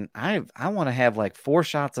 Yeah, I mean, I want to have like 4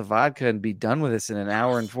 shots of vodka and be done with this in an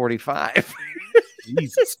hour and 45.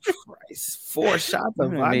 Jesus Christ. 4 shots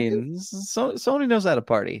of vodka. I mean, Sony knows how to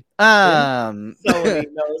party. Sony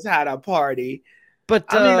knows how to party. But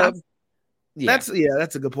that's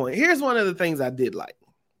a good point. Here's one of the things I did like.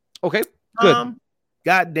 Okay, good.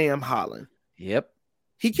 Goddamn Holland. Yep.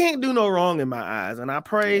 He can't do no wrong in my eyes, and I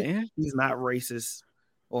pray he's not racist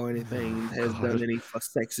or anything, has done any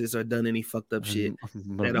sexist or done any fucked up shit.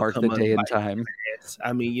 Mark the day and time.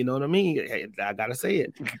 I mean, you know what I mean? I gotta say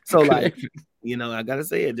it. So like, I gotta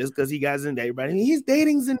say it just because he got Zendaya. Everybody, he's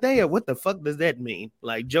dating Zendaya. What the fuck does that mean?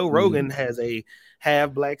 Like Joe Rogan has a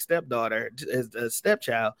half black stepdaughter as a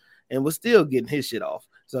stepchild and was still getting his shit off.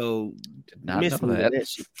 So miss me that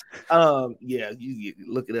shit. Yeah, you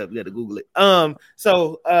look it up. You got to Google it.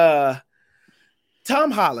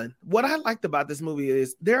 Tom Holland. What I liked about this movie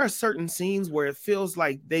is there are certain scenes where it feels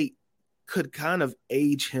like they could kind of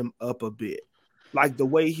age him up a bit, like the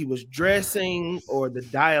way he was dressing or the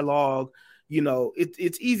dialogue.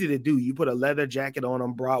 It's easy to do. You put a leather jacket on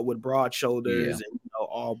him, with broad shoulders, and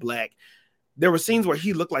all black. There were scenes where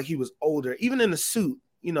he looked like he was older, even in the suit.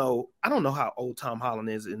 I don't know how old Tom Holland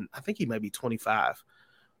is, and I think he might be 25.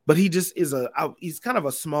 But he just is he's kind of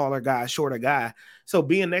a smaller guy, shorter guy. So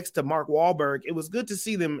being next to Mark Wahlberg, it was good to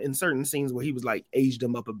see them in certain scenes where he was like aged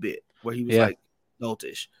him up a bit, where he was like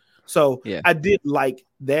adultish. So I did like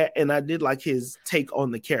that, and I did like his take on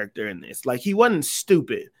the character in this. Like he wasn't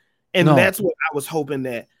stupid, and that's what I was hoping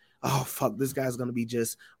that. Oh fuck, this guy's gonna be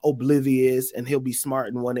just oblivious, and he'll be smart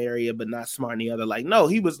in one area but not smart in the other. Like no,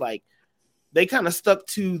 he was like they kind of stuck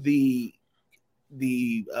to the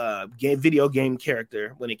video game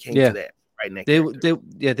character when it came to that right next. They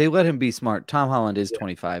let him be smart. Tom Holland is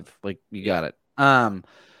 25. Like you got it.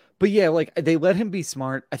 But yeah, like they let him be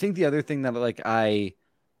smart. I think the other thing that like I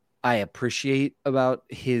appreciate about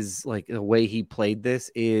his like the way he played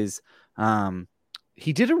this is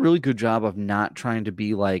he did a really good job of not trying to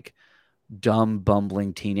be like dumb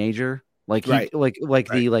bumbling teenager. Like he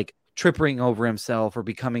the tripping over himself or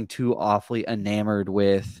becoming too awfully enamored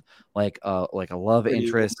with like a love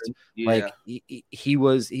interest. Like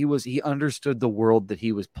he understood the world that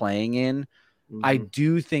he was playing in. I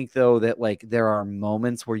do think though that like there are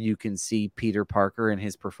moments where you can see Peter Parker in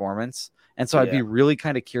his performance, and so I'd be really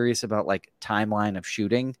kind of curious about like timeline of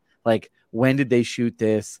shooting. Like when did they shoot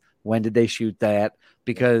this? When did they shoot that?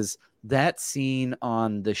 Because that scene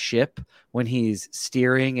on the ship when he's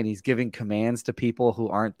steering and he's giving commands to people who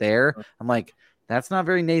aren't there, I'm like, that's not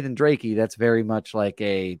very Nathan Drakey. That's very much like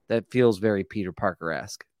that feels very Peter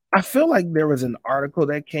Parker-esque. I feel like there was an article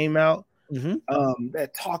that came out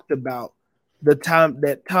that talked about the time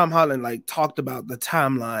that Tom Holland like talked about the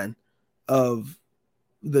timeline of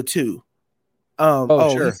the two.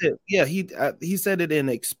 Sure. He said it in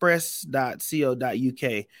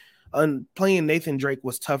express.co.uk. Playing Nathan Drake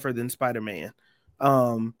was tougher than Spider-Man.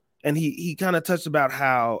 And he kind of touched about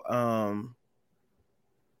how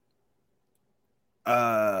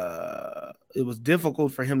it was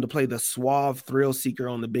difficult for him to play the suave thrill seeker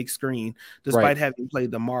on the big screen, despite having played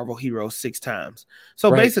the Marvel hero 6 times. So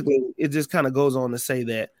basically, it just kind of goes on to say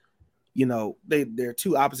that, they're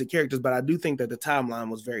two opposite characters, but I do think that the timeline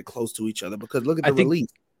was very close to each other because look at the release.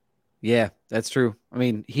 Yeah, that's true. I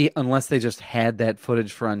mean, unless they just had that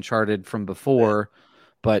footage for Uncharted from before,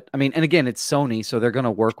 but I mean, and again, it's Sony, so they're going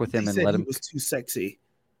to work with him and let him. He was too sexy.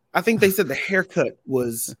 I think they said the haircut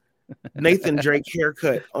was Nathan Drake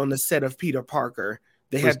haircut on the set of Peter Parker.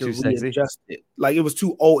 They had to readjust it. Like it was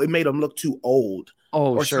too old. It made him look too old.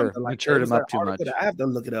 Oh, or sure. Like matured him up too much. I have to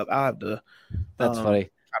look it up. I'll have to. That's funny.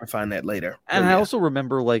 Try to find that later. And I also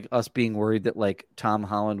remember like us being worried that like Tom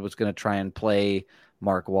Holland was going to try and play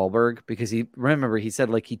Mark Wahlberg because he said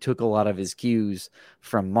like he took a lot of his cues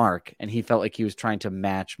from Mark and he felt like he was trying to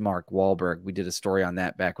match Mark Wahlberg. We did a story on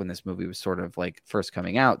that back when this movie was sort of like first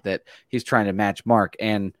coming out, that he's trying to match Mark,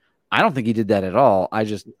 and I don't think he did that at all. I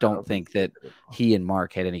just don't think that he and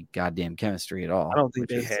Mark had any goddamn chemistry at all. I don't think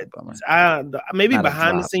they had. Maybe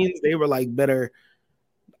behind the scenes they were like better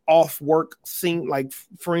off work scene, like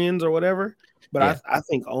friends or whatever. But I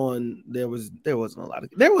think there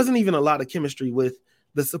wasn't even a lot of chemistry with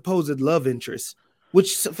the supposed love interest,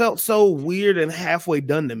 which felt so weird and halfway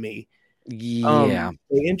done to me. Yeah,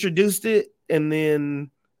 they introduced it and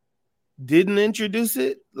then didn't introduce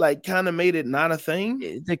it, like kind of made it not a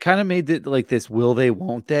thing. They kind of made it like this will they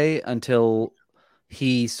won't they until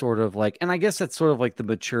he sort of like, and I guess that's sort of like the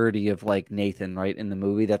maturity of like Nathan, right, in the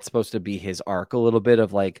movie. That's supposed to be his arc a little bit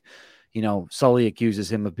of like, Sully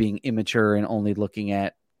accuses him of being immature and only looking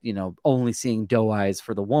at, only seeing doe eyes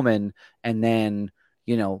for the woman. And then,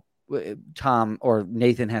 Tom or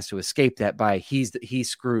Nathan has to escape that by he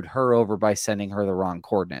screwed her over by sending her the wrong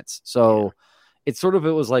coordinates. So it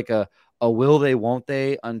was like a will they, won't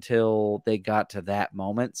they, until they got to that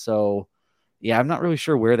moment. So yeah, I'm not really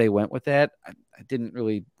sure where they went with that. I didn't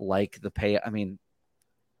really like the pay. I mean,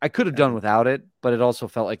 I could have done without it, but it also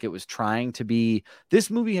felt like it was trying to be. This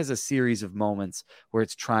movie has a series of moments where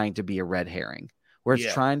it's trying to be a red herring, where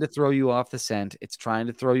it's trying to throw you off the scent. It's trying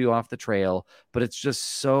to throw you off the trail, but it's just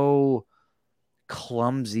so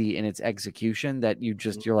clumsy in its execution that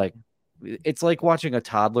you're like, it's like watching a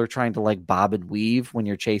toddler trying to like bob and weave when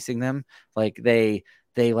you're chasing them. Like they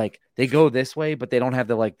go this way, but they don't have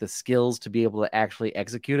the skills to be able to actually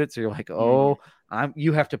execute it. So you're like, oh,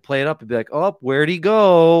 you have to play it up and be like, oh, where'd he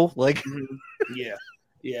go? Like,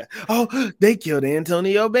 yeah. Oh, they killed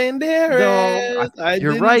Antonio Banderas. No,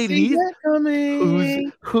 you're right. He's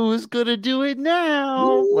coming. Who's gonna do it now?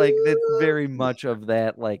 Woo! Like that's very much of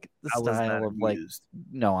that, like the style of like.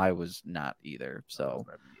 No, I was not either. So,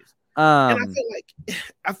 and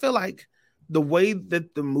I feel like the way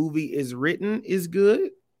that the movie is written is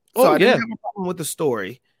good. So I didn't have a problem with the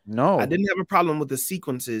story. No, I didn't have a problem with the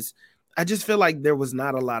sequences. I just feel like there was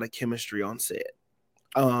not a lot of chemistry on set.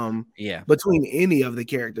 Between any of the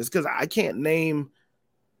characters, because I can't name.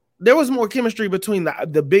 There was more chemistry between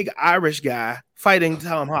the big Irish guy fighting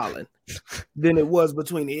Tom Holland than it was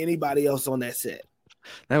between anybody else on that set.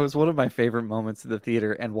 That was one of my favorite moments of the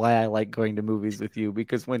theater, and why I like going to movies with you,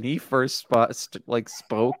 because when he first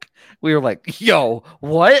spoke, we were like, "Yo,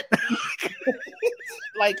 what?"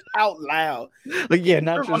 Like out loud, like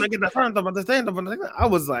not just. I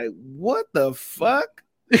was like, "What the fuck?"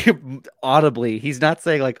 Audibly, he's not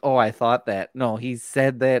saying like, "Oh, I thought that." No, he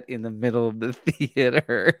said that in the middle of the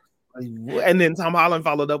theater. And then Tom Holland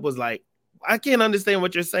followed up, was like, "I can't understand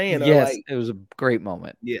what you're saying." Yes, it was a great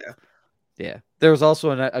moment. Yeah. There was also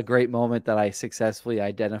a great moment that I successfully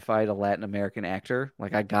identified a Latin American actor.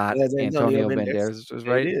 Like I got Antonio Banderas was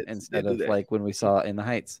right instead of like when we saw In the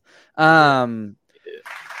Heights. Look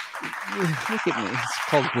at me. It's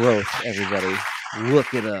called growth, everybody.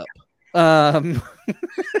 Look it up.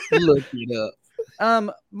 Look it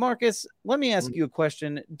up. Marcus, let me ask you a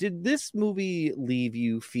question. Did this movie leave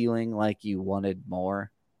you feeling like you wanted more?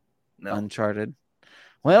 No. Uncharted?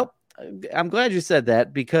 Well, I'm glad you said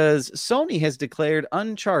that, because Sony has declared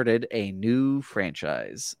Uncharted a new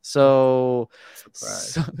franchise. So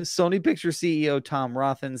Sony Pictures CEO Tom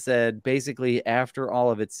Rothman said basically after all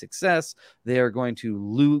of its success, they are going to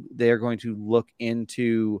look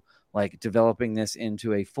into like developing this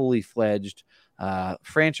into a fully fledged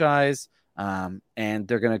franchise. And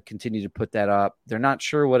they're going to continue to put that up. They're not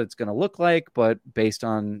sure what it's going to look like, but based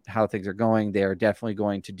on how things are going, they are definitely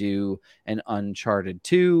going to do an Uncharted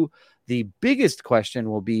 2. The biggest question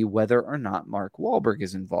will be whether or not Mark Wahlberg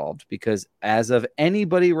is involved, because as of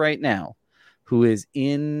anybody right now who is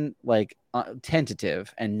in like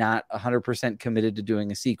tentative and not 100% committed to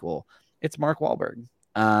doing a sequel, it's Mark Wahlberg.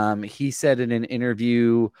 He said in an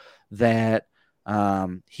interview that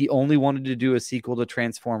he only wanted to do a sequel to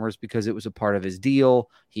Transformers because it was a part of his deal.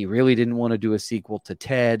 He really didn't want to do a sequel to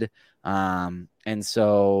Ted. And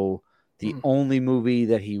so the only movie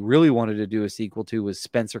that he really wanted to do a sequel to was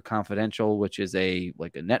Spencer Confidential, which is a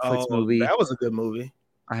Netflix movie. That was a good movie.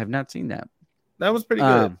 I have not seen that. That was pretty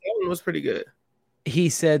good. That one was pretty good. He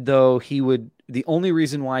said, though, the only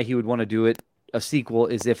reason why he would want to do a sequel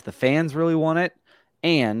is if the fans really want it,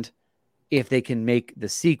 and if they can make the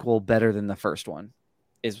sequel better than the first one.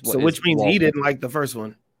 Which means he didn't like the first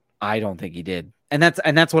one. I don't think he did. And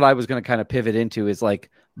that's what I was going to kind of pivot into, is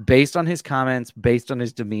like, based on his comments, based on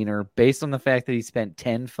his demeanor, based on the fact that he spent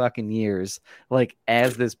 10 fucking years like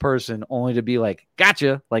as this person, only to be like,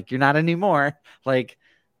 gotcha, like you're not anymore. Like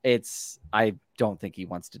I don't think he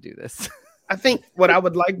wants to do this. I think what I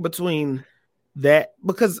would like between that,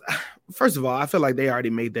 because first of all, I feel like they already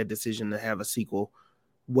made that decision to have a sequel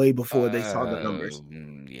way before they saw the numbers.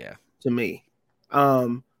 Yeah. To me.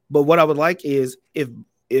 But what I would like is if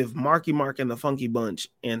Marky Mark and the Funky Bunch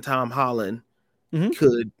and Tom Holland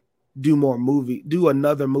could do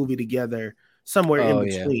another movie together somewhere in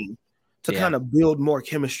between to kind of build more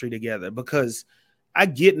chemistry together, because I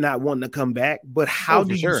get not wanting to come back, but how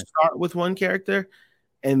do you start with one character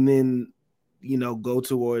and then go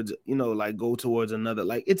towards another?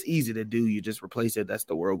 Like, it's easy to do. You just replace it. That's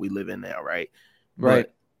the world we live in now, right? Right.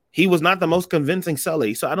 But he was not the most convincing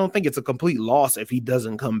Sully, so I don't think it's a complete loss if he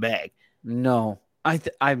doesn't come back. No,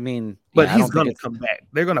 I mean, But yeah, I he's don't think gonna come back.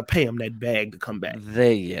 They're gonna pay him that bag to come back.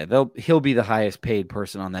 he'll be the highest paid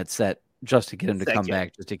person on that set just to get him to come Second.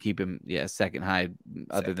 back, just to keep him, second high,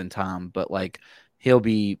 other than Tom. But like, he'll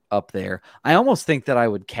be up there. I almost think that I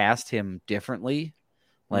would cast him differently,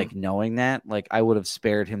 like knowing that, like I would have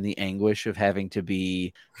spared him the anguish of having to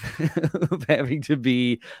be,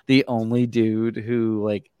 the only dude who,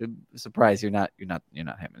 like, surprise, you're not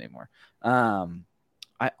him anymore.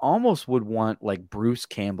 I almost would want like Bruce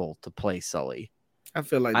Campbell to play Sully. I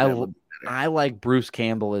feel like that would be better. I like Bruce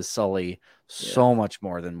Campbell as Sully so much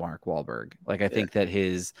more than Mark Wahlberg. Like, I think that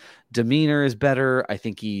his demeanor is better. I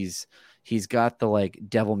think he's got the like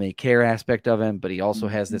devil may care aspect of him, but he also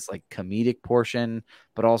has this like comedic portion.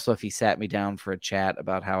 But also, if he sat me down for a chat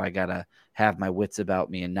about how I gotta have my wits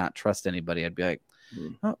about me and not trust anybody, I'd be like,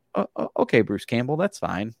 okay, Bruce Campbell, that's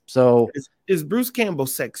fine. So is Bruce Campbell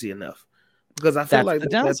sexy enough? Because I feel that's like the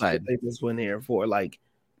that's downside. what they just went here for. Like,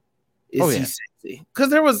 is Oh, he yeah. sexy? Because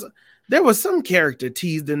there was some character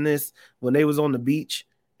teased in this when they was on the beach,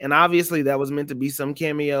 and obviously that was meant to be some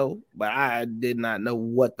cameo, but I did not know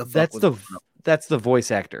what the fuck was going on. That's the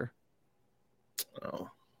voice actor. Oh.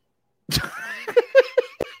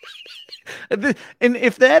 And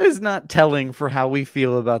if that is not telling for how we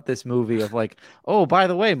feel about this movie, of like, oh, by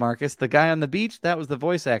the way, Marcus, the guy on the beach, that was the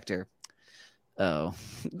voice actor. Oh,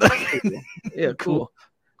 Yeah, cool.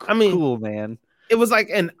 I mean, cool, man. It was like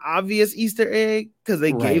an obvious Easter egg because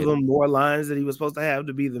they gave Right. him more lines that he was supposed to have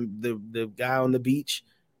to be the guy on the beach.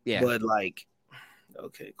 Yeah. But like,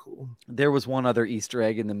 okay, cool. There was one other Easter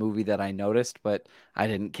egg in the movie that I noticed, but I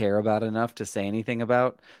didn't care about enough to say anything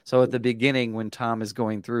about. So at the beginning, when Tom is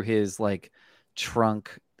going through his like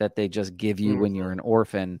trunk that they just give you when you're an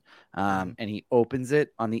orphan, and he opens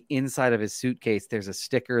it, on the inside of his suitcase, there's a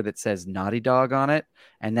sticker that says Naughty Dog on it,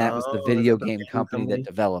 and that was the video game company that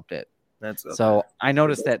developed it. That's okay. So I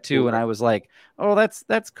noticed that too, and I was like, "Oh,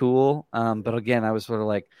 that's cool." But again, I was sort of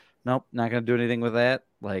like, "Nope, not gonna do anything with that."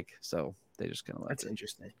 Like, so they just kind of That's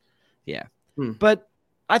interesting. Yeah. But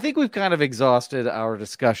I think we've kind of exhausted our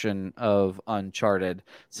discussion of Uncharted.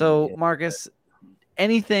 So, Marcus,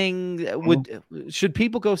 anything should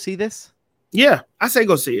people go see this? Yeah, I say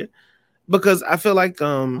go see it because I feel like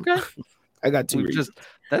I got two reasons.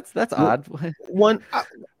 That's odd. One,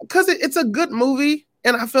 because it's a good movie,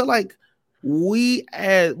 and I feel like we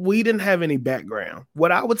didn't have any background.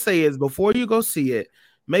 What I would say is before you go see it,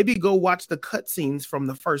 maybe go watch the cutscenes from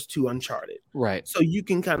the first two Uncharted. Right. So you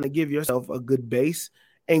can kind of give yourself a good base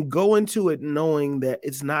and go into it knowing that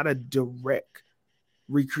it's not a direct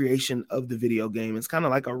recreation of the video game. It's kind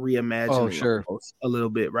of like a reimagining a little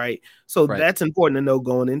bit, right? So that's important to know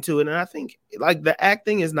going into it. And I think like the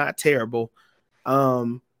acting is not terrible.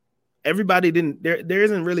 Everybody didn't there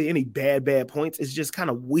isn't really any bad points. It's just kind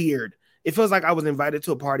of weird. It feels like I was invited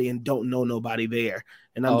to a party and don't know nobody there.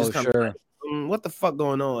 And I'm just kind of like, what the fuck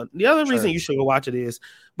going on? The other reason you should go watch it is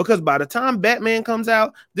because by the time Batman comes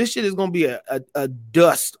out, this shit is going to be a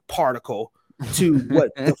dust particle to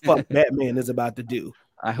what the fuck Batman is about to do.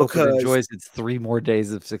 I hope it enjoys its 3 more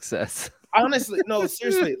days of success. Honestly, no,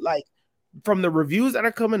 seriously, like from the reviews that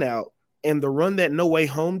are coming out and the run that No Way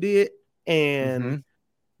Home did, and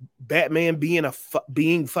Batman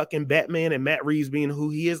being fucking Batman and Matt Reeves being who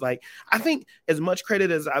he is, like I think as much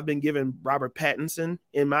credit as I've been giving Robert Pattinson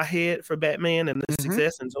in my head for Batman and the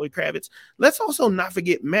success and Zoe Kravitz, let's also not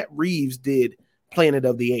forget Matt Reeves did Planet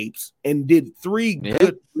of the Apes and did 3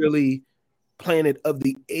 good, really Planet of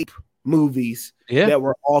the Ape movies that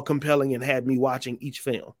were all compelling and had me watching each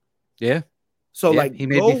film. Yeah. So like he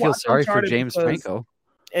made me feel sorry for James Franco.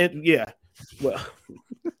 And well,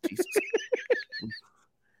 Jesus.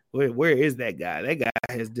 Where is that guy? That guy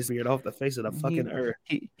has disappeared off the face of the fucking earth.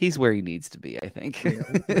 He's where he needs to be, I think.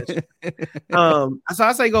 So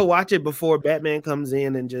I say go watch it before Batman comes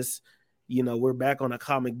in and just, we're back on a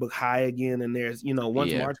comic book high again. And there's,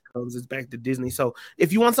 once March comes, it's back to Disney. So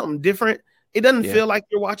if you want something different, it doesn't feel like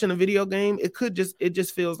you're watching a video game. It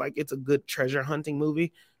just feels like it's a good treasure hunting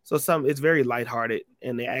movie. So it's very lighthearted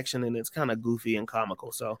and the action and it's kind of goofy and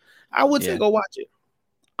comical. So I would say go watch it.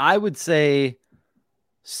 I would say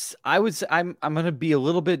I'm going to be I'm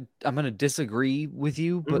going to disagree with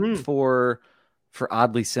you, but for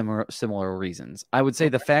oddly similar reasons. I would say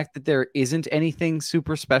the fact that there isn't anything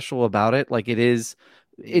super special about it, like it's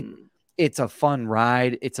a fun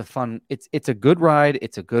ride. It's a good ride.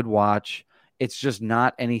 It's a good watch. It's just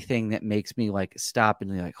not anything that makes me like stop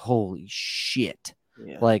and be like, holy shit.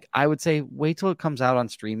 Yeah. Like I would say wait till it comes out on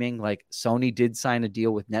streaming. Like Sony did sign a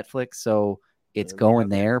deal with Netflix, so it's going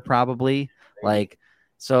there probably. Like,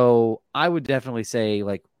 so I would definitely say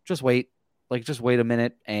like just wait, like just wait a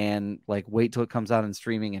minute and like wait till it comes out in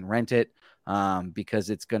streaming and rent it,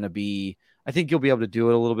 because it's going to be, I think you'll be able to do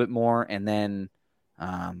it a little bit more. And then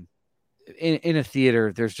in a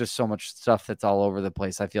theater, there's just so much stuff that's all over the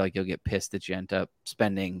place. I feel like you'll get pissed that you end up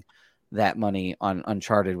spending that money on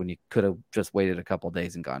Uncharted when you could have just waited a couple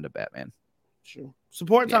days and gone to Batman. Sure.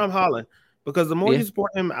 Support Tom Holland, because the more you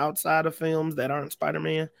support him outside of films that aren't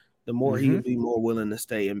Spider-Man, the more he would be more willing to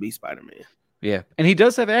stay and be Spider-Man. Yeah. And he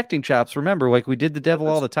does have acting chops. Remember, like we did The Devil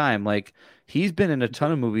All the Time. Like he's been in a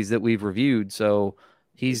ton of movies that we've reviewed. So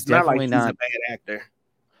he's definitely not a bad actor.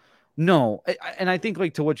 No. And I think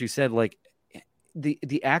like to what you said, like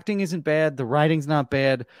the acting isn't bad. The writing's not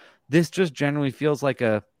bad. This just generally feels like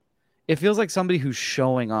it feels like somebody who's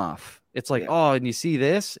showing off. It's like, oh, and you see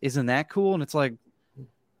this? Isn't that cool? And it's like,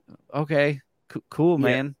 okay, cool,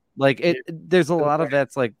 man. Like there's a lot of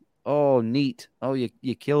that's like, oh, neat. Oh,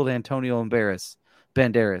 you killed Antonio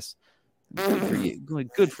Banderas. Good for you.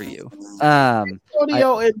 Good for you.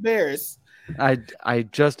 Antonio Banderas. I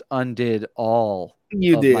just undid all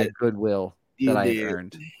my goodwill that I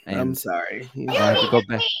earned. And I'm sorry. I have to go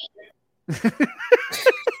back.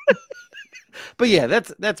 But yeah,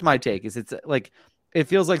 that's my take. Is it's like it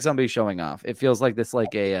feels like somebody's showing off. It feels like this,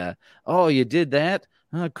 like a oh, you did that.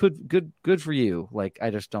 Good for you. Like I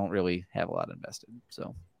just don't really have a lot invested.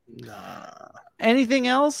 So, anything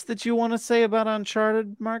else that you want to say about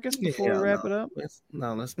Uncharted, Marcus? Before we wrap it up, let's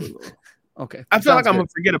move on. Okay, I feel like I'm gonna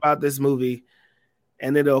forget about this movie,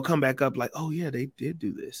 and then it'll come back up like, oh yeah, they did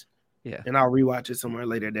do this. Yeah, and I'll rewatch it somewhere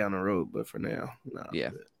later down the road. But for now, no.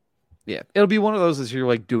 Yeah, it'll be one of those as you're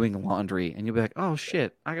like doing laundry, and you'll be like, oh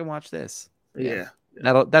shit, I can watch this. Yeah.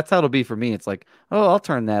 That's how it'll be for me. It's like, oh, I'll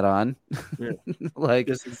turn that on. Yeah. Like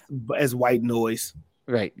just as white noise.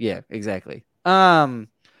 Right. Yeah, exactly.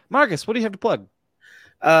 Marcus, what do you have to plug?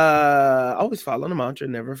 Always follow the mantra,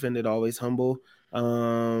 never offended, always humble.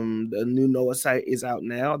 The new Noah site is out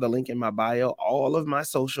now. The link in my bio. All of my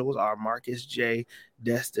socials are Marcus J.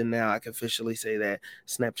 Destin. Now I can officially say that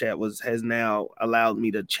Snapchat has now allowed me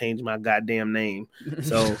to change my goddamn name.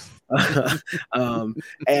 So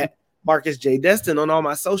at Marcus J. Destin on all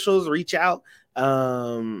my socials, reach out.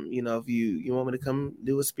 If you want me to come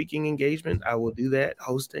do a speaking engagement, I will do that.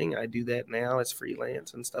 Hosting, I do that now. It's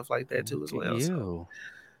freelance and stuff like that too as well. So,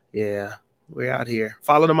 yeah, we're out here.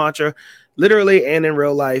 Follow the mantra, literally and in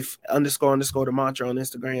real life. __ the mantra on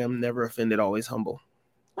Instagram. Never offended, always humble.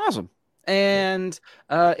 Awesome. And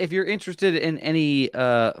if you're interested in any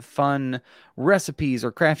fun recipes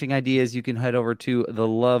or crafting ideas, you can head over to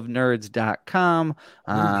thelovenerds.com.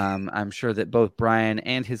 I'm sure that both Brian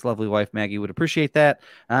and his lovely wife Maggie would appreciate that.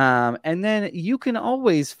 And then you can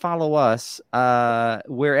always follow us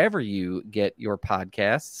wherever you get your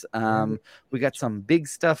podcasts. We got some big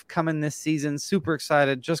stuff coming this season. Super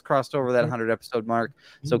excited. Just crossed over that 100 episode mark.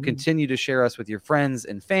 So continue to share us with your friends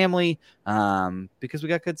and family, because we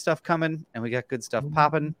got good stuff coming and we got good stuff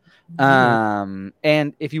popping.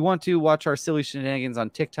 And if you want to watch our silly shenanigans on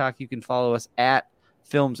TikTok, you can follow us at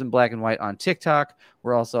Films in Black and White on TikTok.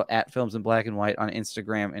 We're also at Films in Black and White on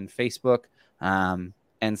Instagram and Facebook. And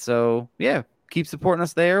so, yeah, keep supporting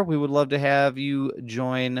us there. We would love to have you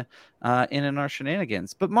join in our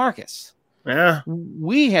shenanigans. But Marcus,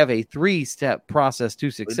 we have a 3-step process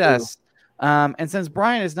to success. And since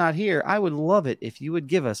Brian is not here, I would love it if you would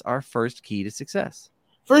give us our first key to success.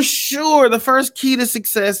 For sure. The first key to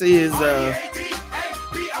success is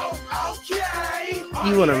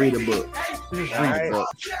you want to read a book.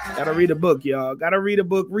 Gotta read a book, y'all. Gotta read a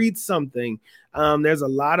book. Read something. There's a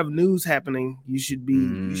lot of news happening. You should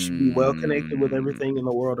be well connected with everything in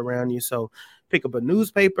the world around you. So pick up a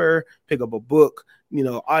newspaper, pick up a book.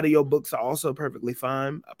 Audio books are also perfectly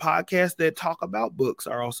fine. Podcasts that talk about books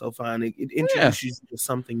are also fine. It introduces you to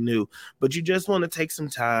something new. But you just want to take some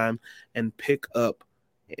time and pick up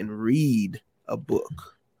and read a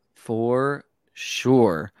book. For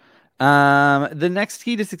sure. The next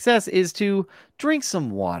key to success is to drink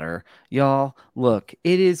some water. Y'all, look,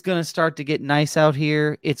 it is going to start to get nice out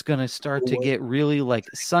here. It's going to start to get really like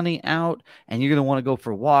sunny out, and you're going to want to go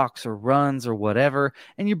for walks or runs or whatever.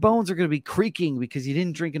 And your bones are going to be creaking because you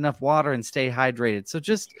didn't drink enough water and stay hydrated. So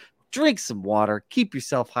just drink some water, keep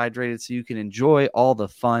yourself hydrated so you can enjoy all the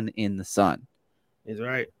fun in the sun. He's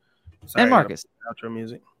right. Sorry, and Marcus, outro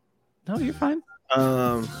music. No, you're fine.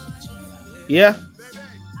 Yeah.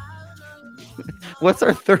 What's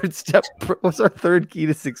our third step? What's our third key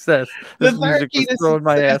to success? The third key to throwing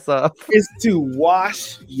my ass off is to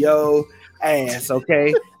wash your ass.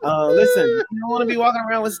 Okay, listen, you don't want to be walking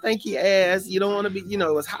around with stinky ass. You don't want to be,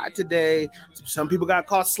 it was hot today. Some people got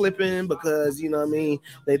caught slipping because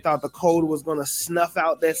they thought the cold was gonna snuff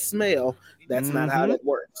out that smell. That's not how that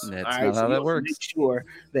works. That's all right, not how that works. Make sure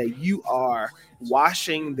that you are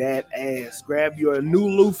washing that ass. Grab your new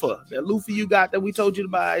loofah. That loofah you got that we told you to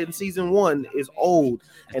buy in season 1 is old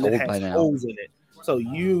and it has holes in it. So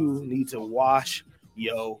you need to wash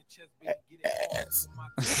your ass.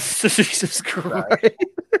 Jesus Christ.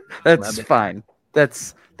 That's fine.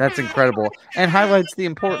 That's incredible and highlights the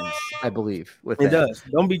importance, I believe, with it that. does.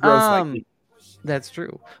 Don't be gross like me. That's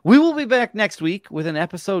true. We will be back next week with an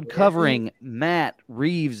episode covering Matt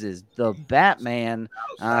Reeves' The Batman.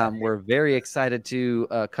 We're very excited to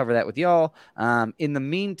cover that with y'all. In the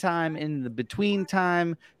meantime, in the between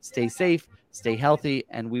time, stay safe, stay healthy,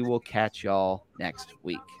 and we will catch y'all next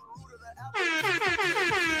week.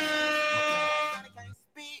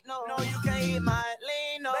 No, you can't hit my